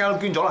咁啊間間都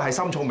捐咗啦，係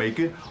心重未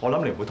捐，我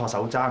諗你唔會拖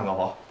手踭㗎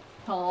嗬。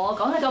哦，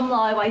講咗咁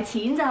耐，為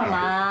錢咋係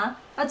嘛？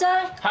阿張，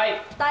係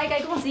帶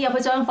計公子入去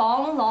帳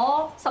房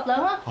攞10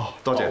兩啦。哦，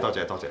多謝多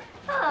謝多謝。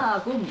啊，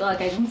估唔到啊，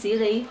計公子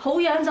你好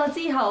養咗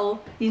之後，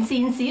連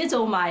善事都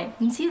做埋，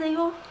唔似你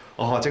喎。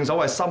哦，正所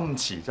謂心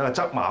慈真係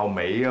則貌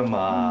美啊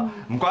嘛，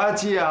唔怪得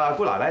知啊，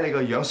姑奶奶你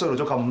個樣衰到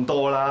咗咁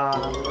多啦。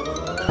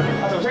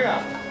阿曹青啊，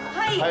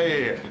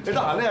係，你得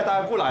閒咧帶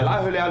阿姑奶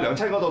奶去你阿娘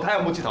親嗰度睇下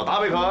有冇折頭打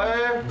俾佢。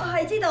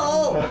係知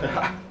道。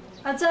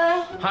阿張，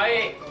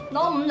係攞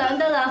5兩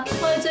得啦，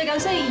我哋最近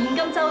需要現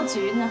金周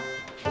轉啊。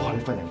哇！你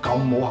份人咁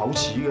冇口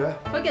齒嘅。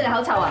佢叫你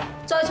口臭啊？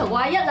再嘈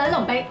話1兩都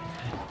唔俾。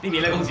呢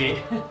邊咧，公子。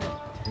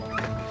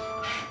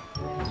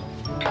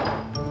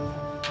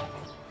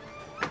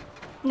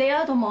你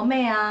喺度望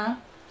咩啊？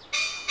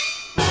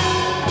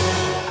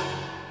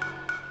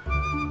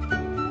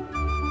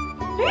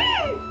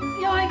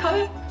又係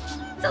佢，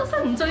周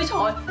身唔聚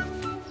財。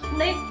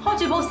你開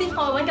住鋪先，我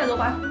去揾計老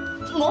闆。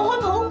我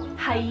開鋪？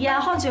係啊，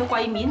看住個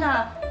櫃面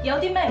啊，有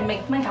啲咩唔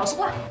明問求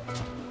叔啦。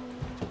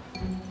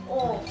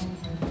哦。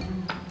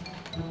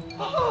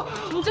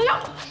唔准喐！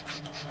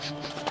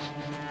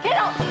企喺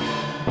度，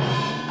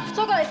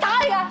再過嚟打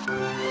你㗎！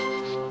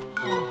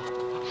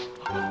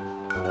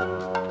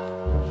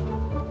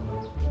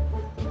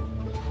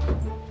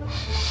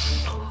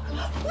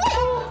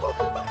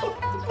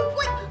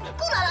喂，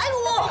姑奶奶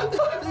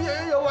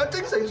喎！又話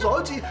精誠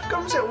所至，金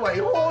石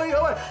為開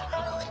嘅喂。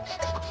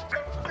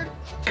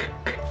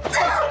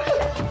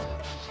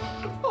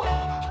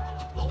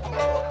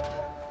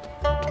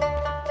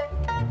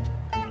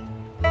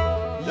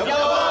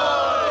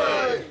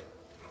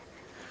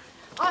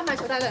係咪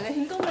曹大娘嘅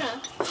慶功啊？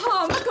嚇，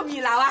乜咁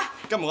熱鬧啊？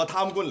今日個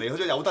貪官離開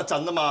咗有得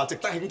震啊嘛，值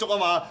得慶祝啊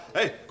嘛！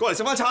誒，過嚟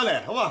食翻餐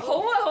嚟，好嘛？好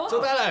啊好啊！曹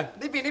大娘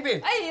呢邊呢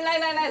邊。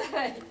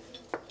嚟！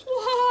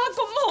哇，咁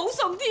好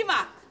餸添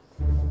啊！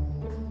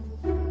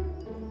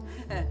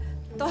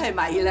都係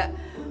咪啦？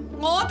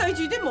我對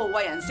住啲無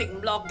謂人食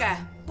唔落嘅，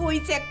背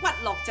脊骨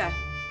落咋？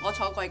我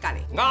坐過去隔離。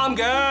啱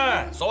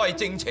嘅，所謂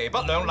正邪不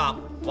兩立，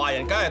壞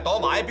人梗係躲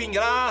埋一邊㗎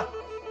啦。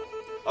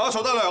阿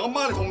曹大娘，我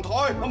孖你同台，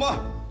好唔好？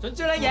準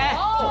知啦爺。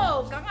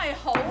哦，梗係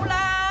好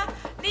啦。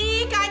呢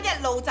間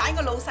一路仔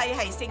個老細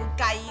係姓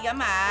計㗎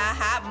嘛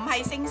嚇，唔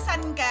係姓辛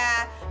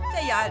㗎，即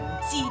係有人唔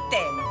知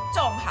訂，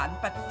裝閒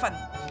不分。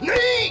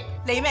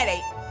你咩你？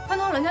分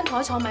開2張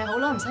台坐咪好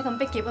咯，唔使咁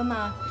逼夾啊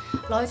嘛。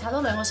落去炒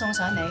多2個餸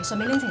上嚟，順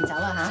便拎程走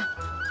啊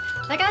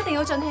嚇！大家一定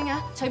要盡興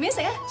啊！隨便食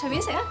啊，隨便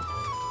食啊！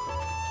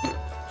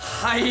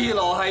係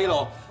咯，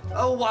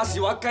話時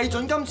話計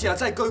準今次啊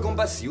真係居功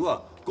不少啊！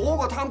嗰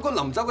個貪官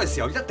臨走嘅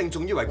時候，一定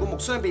仲以為個木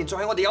箱入邊仲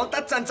係我哋有德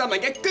鎮鎮民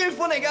嘅捐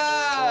款嚟㗎。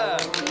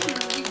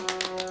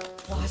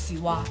話時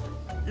話，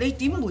你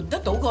點瞞得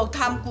到個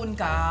貪官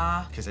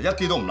㗎？其實一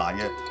啲都唔難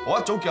嘅，我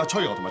一早叫阿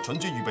吹牛同埋蠢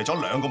豬預備咗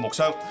2個木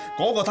箱。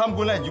嗰個貪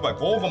官咧以為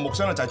嗰個木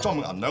箱咧就係裝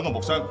滿銀兩嘅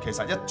木箱，其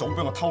實一早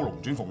俾我偷龍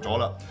轉鳳咗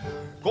啦。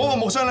嗰個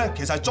木箱咧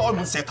其實係裝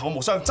滿石頭嘅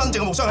木箱，真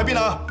正嘅木箱喺邊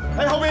啊？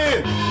喺後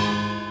邊。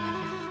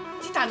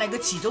但係佢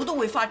遲早都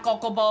會發覺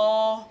㗎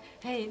噃。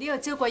嘿，呢個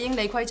招貴英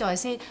理虧在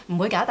先，唔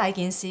會搞大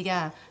件事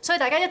㗎，所以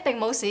大家一定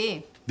冇事。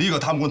呢個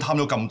貪官貪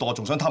咗咁多，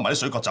仲想貪埋啲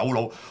水角走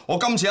佬，我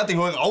今次一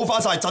定要去嘔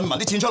翻晒鎮民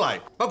啲錢出嚟。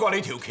不過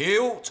你條橋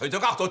除咗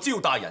呃咗招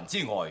大人之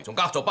外，仲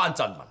呃咗班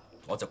鎮民，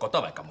我就覺得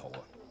唔係咁好啊。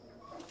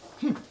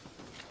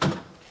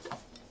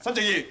新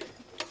正義，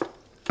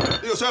呢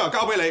個箱又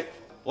交俾你，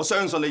我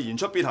相信你言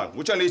出必行，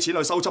會將呢啲錢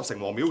去收葺城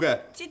隍廟嘅。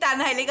之但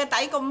係你個底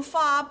咁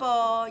花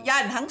噃，有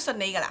人肯信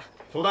你㗎啦？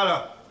曹大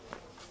娘，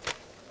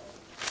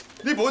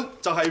呢本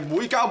就係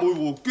每家每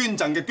戶捐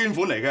贈嘅捐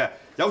款嚟嘅，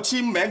有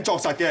簽名作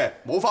實嘅，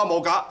冇花冇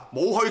假，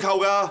冇虛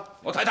構㗎。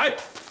我睇睇。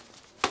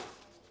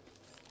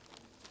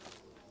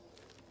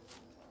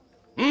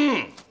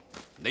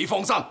你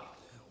放心，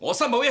我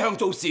新抱一向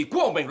做事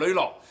光明磊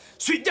落，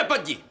說一不二，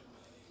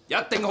一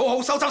定好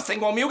好收葺城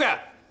隍廟嘅。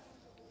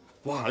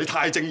哇！你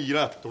太正義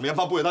啦，同你飲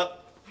翻杯就得。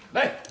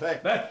嚟，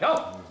有。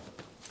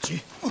主，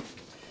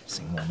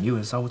城隍廟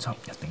嘅收葺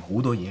一定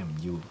好多嘢唔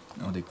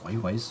要，我哋鬼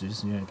鬼祟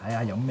祟去睇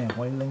下有咩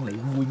可以拎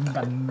嚟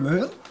換銀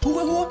兩。好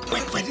啊！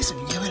快啲食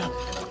完嘢去啦。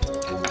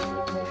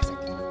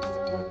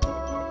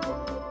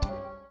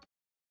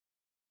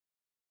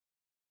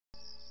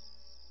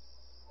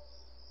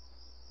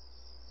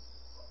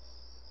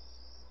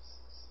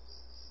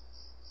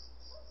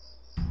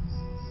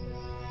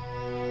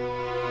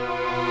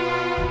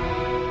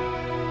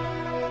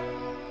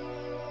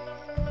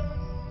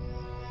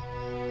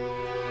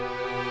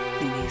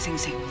星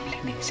星，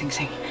零零星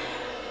星，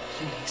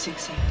零零星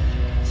星，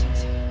星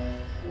星。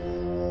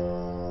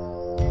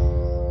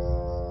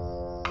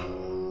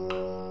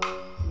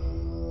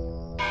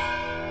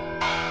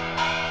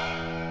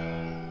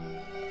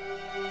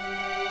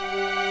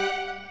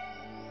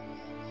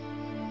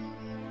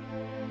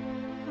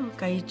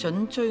計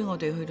準追我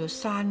哋去到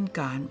山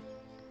間，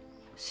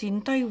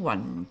跣低暈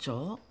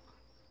咗，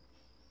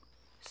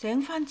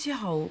醒返之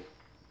後，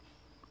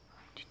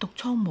啲毒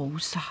瘡冇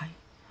晒。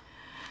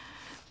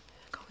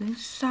究竟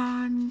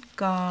山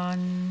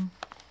間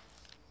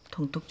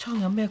同毒瘡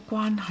有咩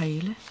關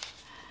係呢？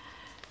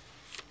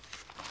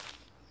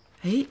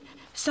誒，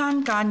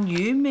山間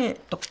魚咩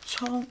毒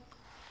瘡？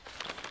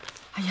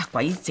哎呀，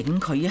鬼整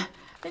佢啊！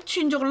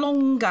穿咗個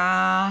窿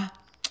㗎！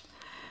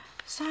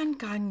山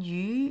間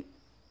魚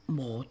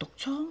磨毒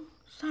瘡，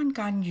山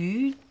間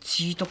魚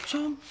治毒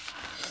瘡。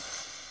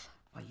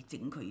鬼整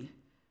佢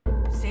啊！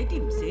寫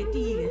啲唔寫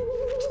啲嘅。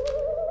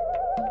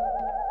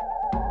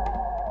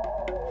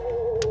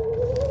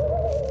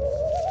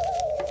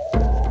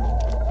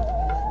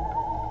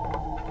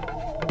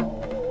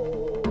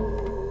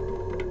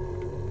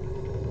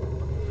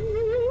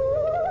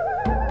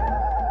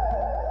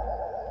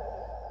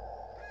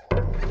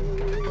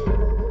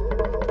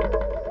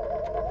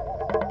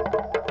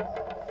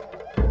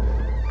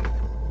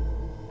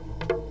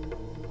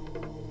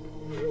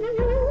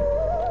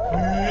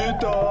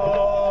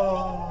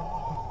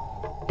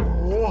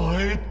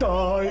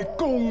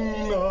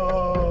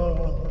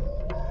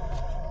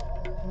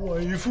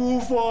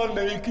夫翻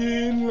嚟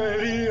見你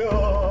啊！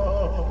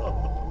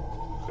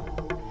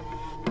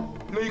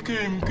你記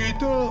唔記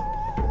得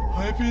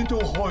喺邊度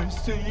害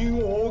死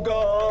我㗎？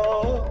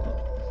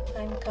陣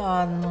間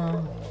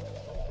啊！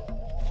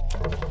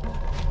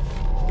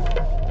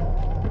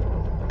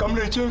咁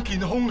你將件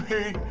空氣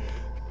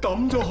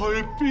抌咗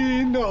去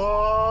邊啊？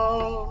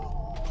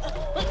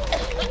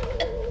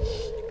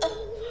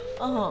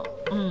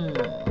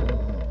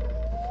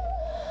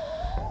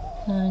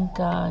山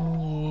間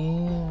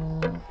魚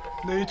啊！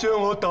你將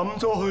我抌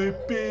咗去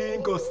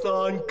邊個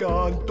山間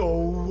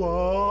度啊？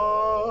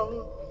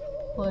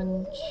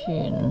溫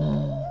泉啊！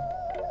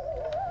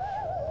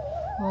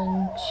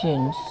溫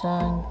泉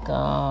山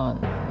間。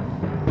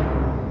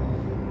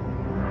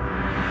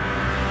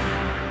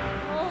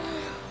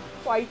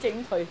鬼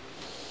整佢，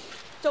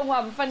仲話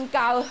唔瞓覺，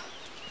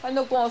瞓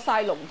到過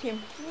晒龍添。咁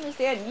你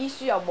寫人醫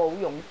書又冇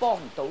用，幫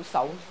唔到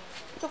手，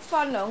捉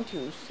翻2條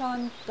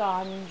山間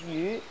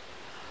魚。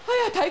哎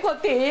呀，睇過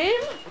點？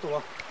嗰度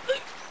啊！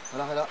係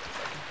啦。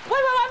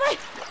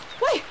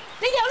喂！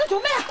你哋喺度做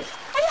咩啊？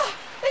哎呀，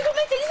你做咩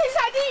整死晒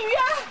啲魚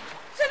啊？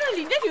真係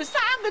連一條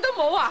生嘅都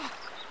冇啊！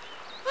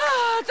啊，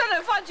真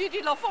係番薯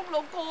跌落風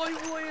爐該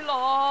煨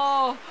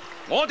咯！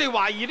我哋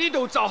懷疑呢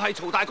度就係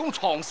曹大公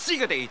藏屍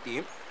嘅地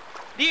點。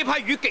呢批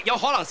魚極有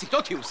可能食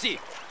咗條屍，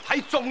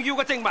係重要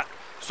嘅證物，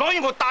所以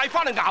我帶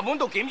翻去衙門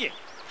度檢驗。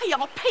哎呀，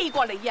我批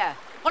過你啊！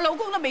我老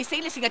公都未死，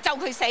你成日咒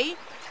佢死。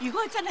如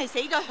果佢真係死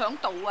咗響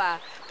度啊，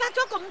隔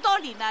咗咁多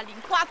年啊，連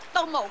骨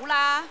都冇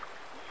啦。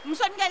唔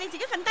信嘅，你自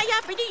己瞓低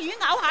啊，俾啲魚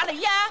咬下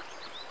你啊！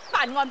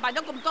辦案辦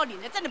咗咁多年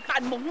啊，真係扮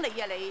懵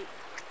你啊你！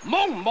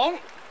懵唔懵？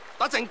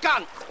等陣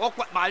間我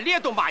掘埋呢一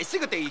度埋屍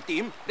嘅地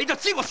點，你就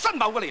知我辛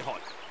某嘅厲害。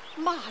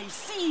埋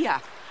屍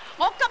啊！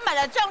我今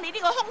日就將你呢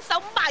個兇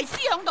手埋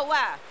屍響度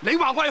啊！你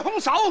話我係兇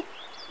手？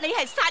你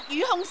係殺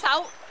魚兇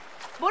手。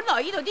本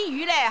來呢度啲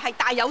魚咧係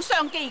大有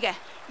商機嘅，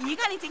而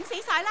家你整死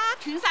晒啦，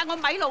斷晒我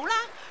米路啦，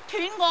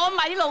斷我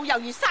米路猶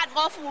如殺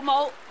我父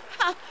母。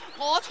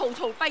我曹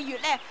操閉月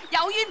咧，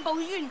有冤報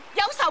冤，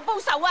有仇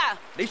報仇啊！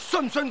你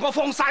信唔信我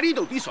放晒呢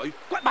度啲水，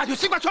掘埋條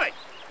屍骨出嚟？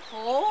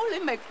好，你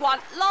咪掘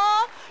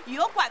咯。如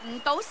果掘唔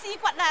到屍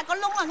骨啊，個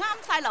窿啊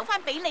啱晒留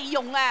翻俾你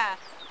用啊！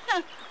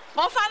哼，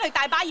我翻去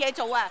大把嘢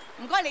做啊！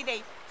唔該你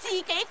哋自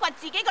己掘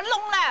自己個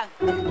窿啦。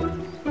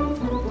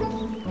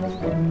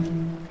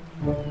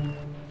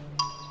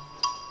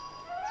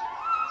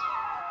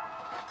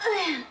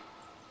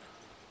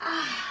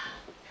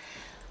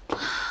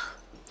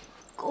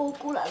個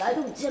姑奶奶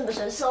都唔知係咪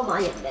想收買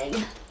人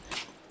命啊！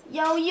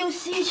又要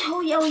試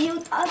錯，又要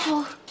打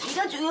錯，而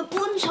家仲要搬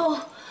錯。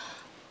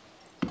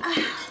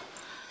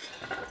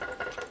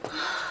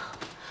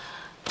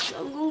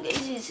相公幾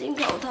時先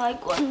求太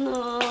君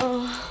啊？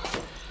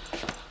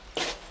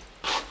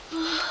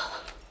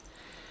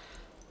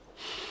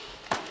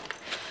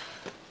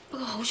不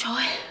過好彩，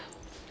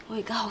我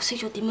而家學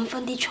識咗點樣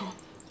分啲草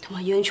同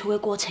埋養草嘅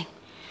過程，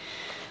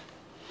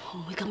我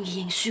唔會咁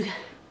易認輸嘅。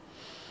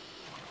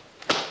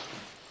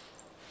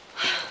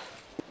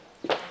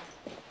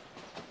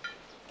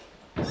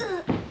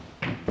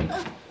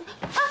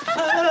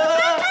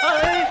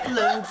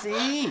娘子，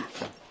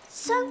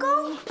相公，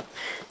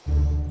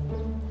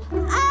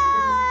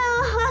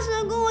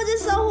相公，我隻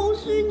手好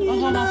酸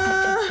軟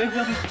啊！俾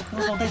我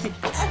放低先，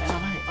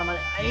慢慢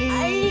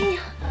嚟，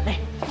嚟，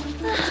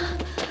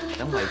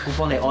等為夫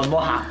幫你按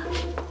摩下。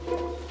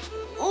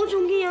我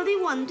仲見有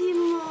啲暈添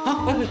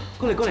啊！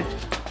喂，過嚟，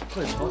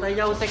坐低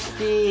休息先，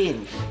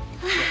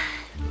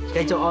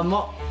繼續按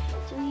摩。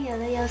終於有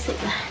得休息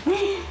啦！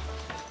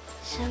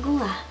相公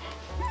啊！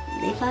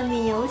你塊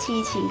面又好似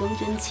以前咁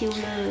俊俏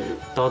啦！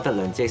多得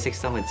娘姐悉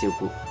心嘅照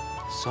顧，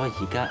所以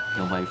而家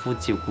由為夫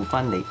照顧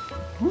翻你。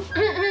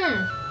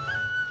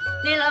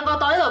你兩個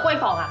袋喺度閨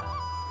房啊？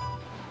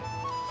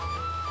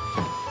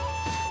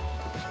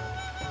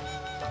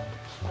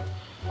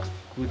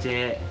姑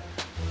姐，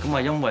咁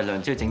係因為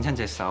娘姐整親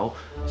隻手，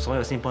所以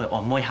我先幫你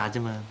按摩一下啫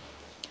嘛。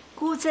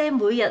姑姐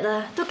每日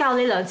啊都教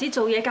你娘子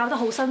做嘢教得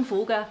好辛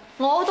苦㗎，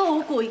我都好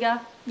攰㗎，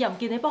又唔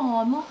見你幫我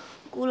按摩。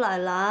姑奶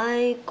奶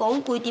講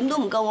攰點都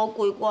唔夠我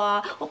攰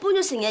啩，我搬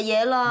咗成日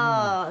嘢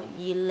啦，而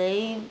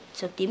你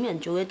就點人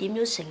做嘢點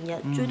咗成日，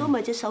最多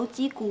咪隻手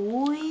指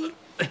攰。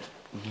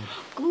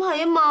咁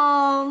係啊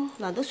嘛，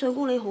難得相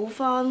公你好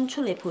返，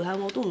出嚟陪下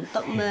我都唔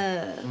得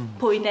咩？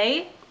陪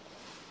你？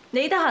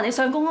你得閒你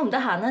相公都唔得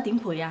閒啦，點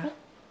陪啊？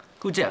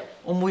姑姐啊，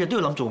我每日都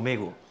要諗做咩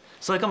㗎喎？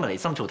所以今日嚟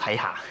深造睇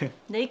下。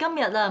你今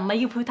日啊，唔係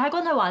要陪太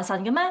君去還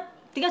神嘅咩？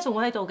點解仲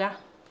會喺度㗎？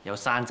有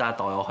山楂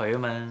帶我去啊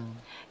嘛！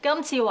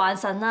今次還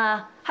神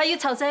啊，係要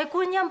酬謝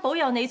觀音保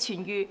佑你痊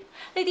癒。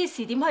呢啲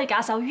事點可以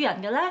假手於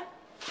人嘅咧？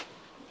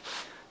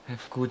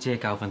姑姐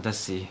教訓得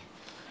是，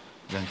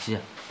楊子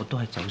啊，我都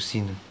係走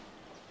先啊。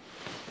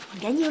唔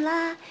緊要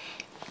啦，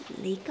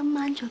你今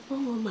晚再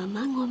幫我慢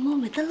慢按摩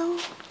咪得咯。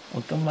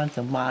我今晚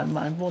就慢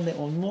慢幫你按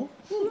摩。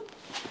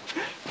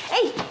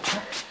誒，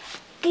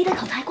記得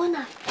求太君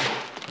啊！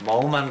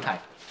冇問題。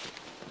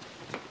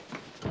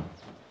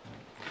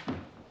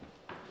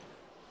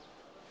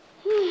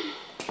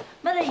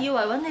乜你以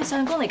為揾你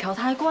相公嚟求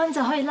太君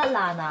就可以甩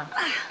爛啊？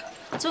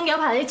仲有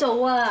排你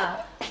做啊！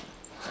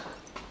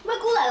乜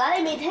姑奶奶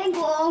你未聽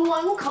過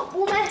愛屋求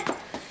烏咩？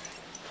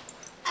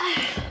唉，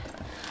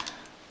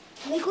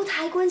你估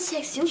太君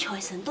錫小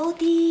財神多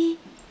啲，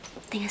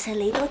定係錫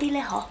你多啲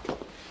咧？嗬？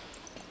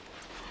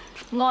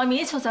外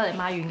面啲醋就嚟賣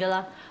完㗎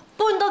啦，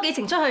搬多幾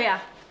程出去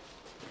啊！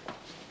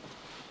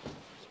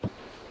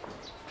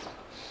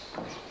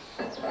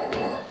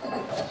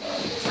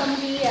深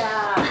啲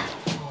啊！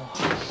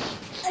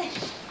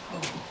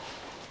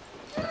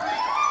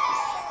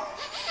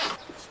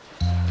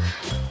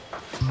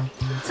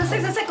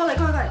識過嚟，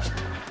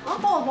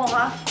幫我望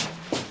下，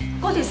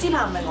嗰條絲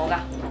帕唔係我㗎。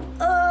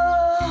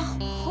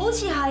好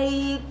似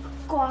係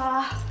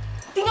啩？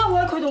點解會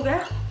喺佢度嘅？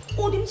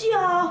我點知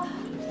啊？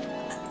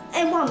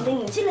話唔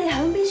定唔知你喺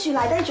邊樹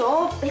賴低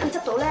咗，俾佢執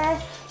到咧。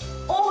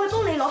我去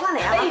幫你攞翻嚟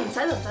啊！唔使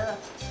啦，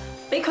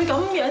俾佢咁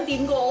樣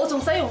掂過，我仲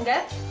使用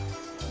嘅？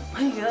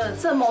哎呀，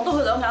真係望到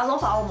佢兩眼攞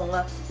發惡夢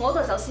啊！我都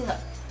係走先啦。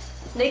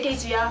你記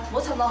住啊，唔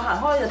好趁我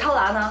行開就偷懶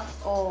啊！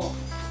哦。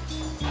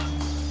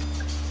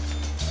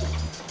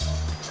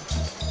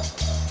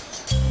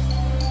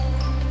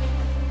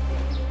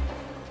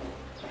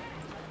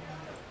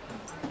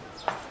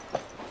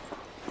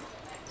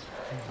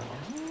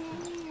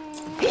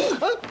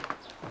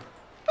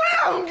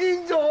唔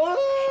見咗啦！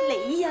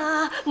你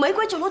啊，咪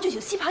鬼再攞住條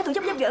絲牌喺度陰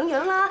陰樣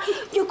樣啦！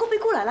若果俾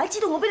姑奶奶知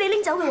道我俾你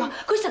拎走嘅話，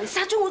佢實嚟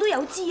殺咗我都有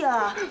知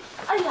啊！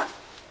哎呀，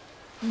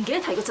唔記得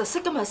提個窒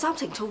息，今日係3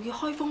程醋魚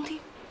開封添。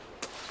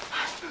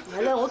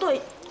係啦，我都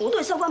係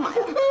收翻埋。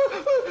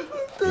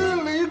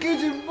你要記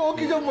住，我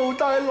叫做毛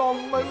大郎，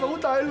唔係武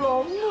大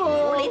郎啊！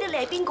我理得你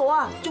係邊個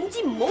啊？總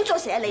之唔好再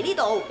成日嚟呢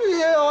度。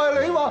嘢又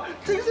係你話，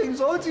精誠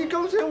所至，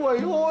今宵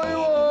為開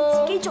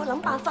喎。自己再諗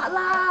辦法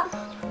啦。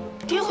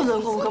點解佢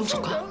兩個會咁熟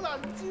㗎？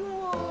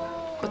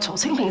個曹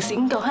清平時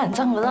咁夠乞人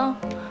憎㗎啦，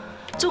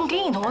仲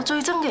竟然同我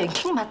最憎嘅人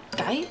傾密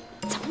偈，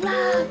走啦！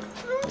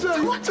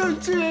真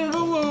正啊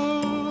嘛！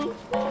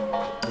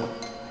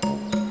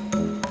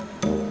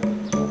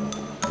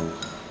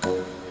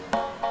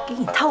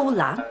竟然偷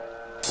懶！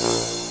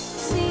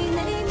是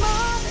你嗎？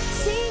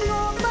使我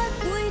不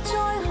會再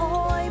害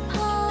怕。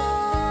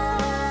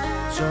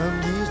像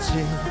以前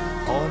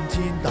看天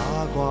打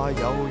卦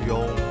有用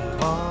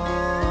嗎？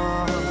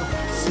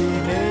是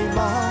你嗎？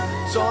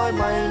在迷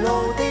路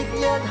的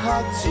一刻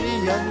指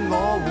引我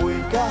回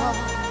家。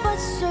不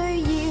需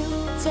要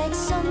隻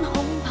身，恐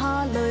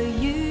怕雷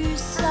雨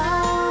灑。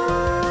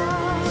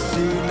是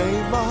你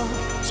嗎？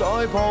在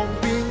旁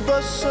邊不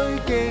需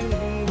驚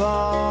怕。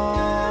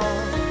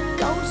舊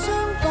傷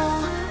疤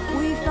會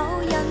否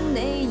因你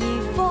而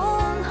放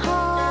下？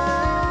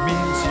面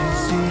前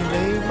是你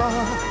嗎？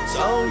就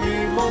如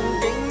夢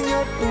境一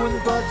般，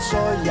不再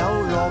有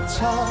落差。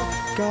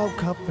交給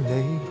你，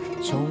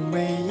從未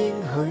應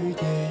許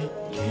的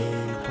期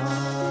盼。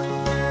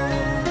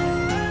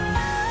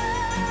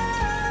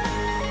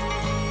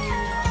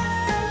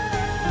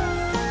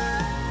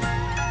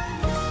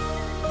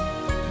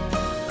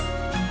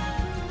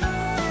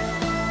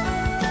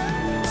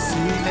是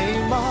你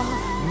嗎？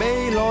未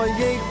來亦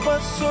不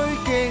需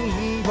驚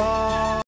怕。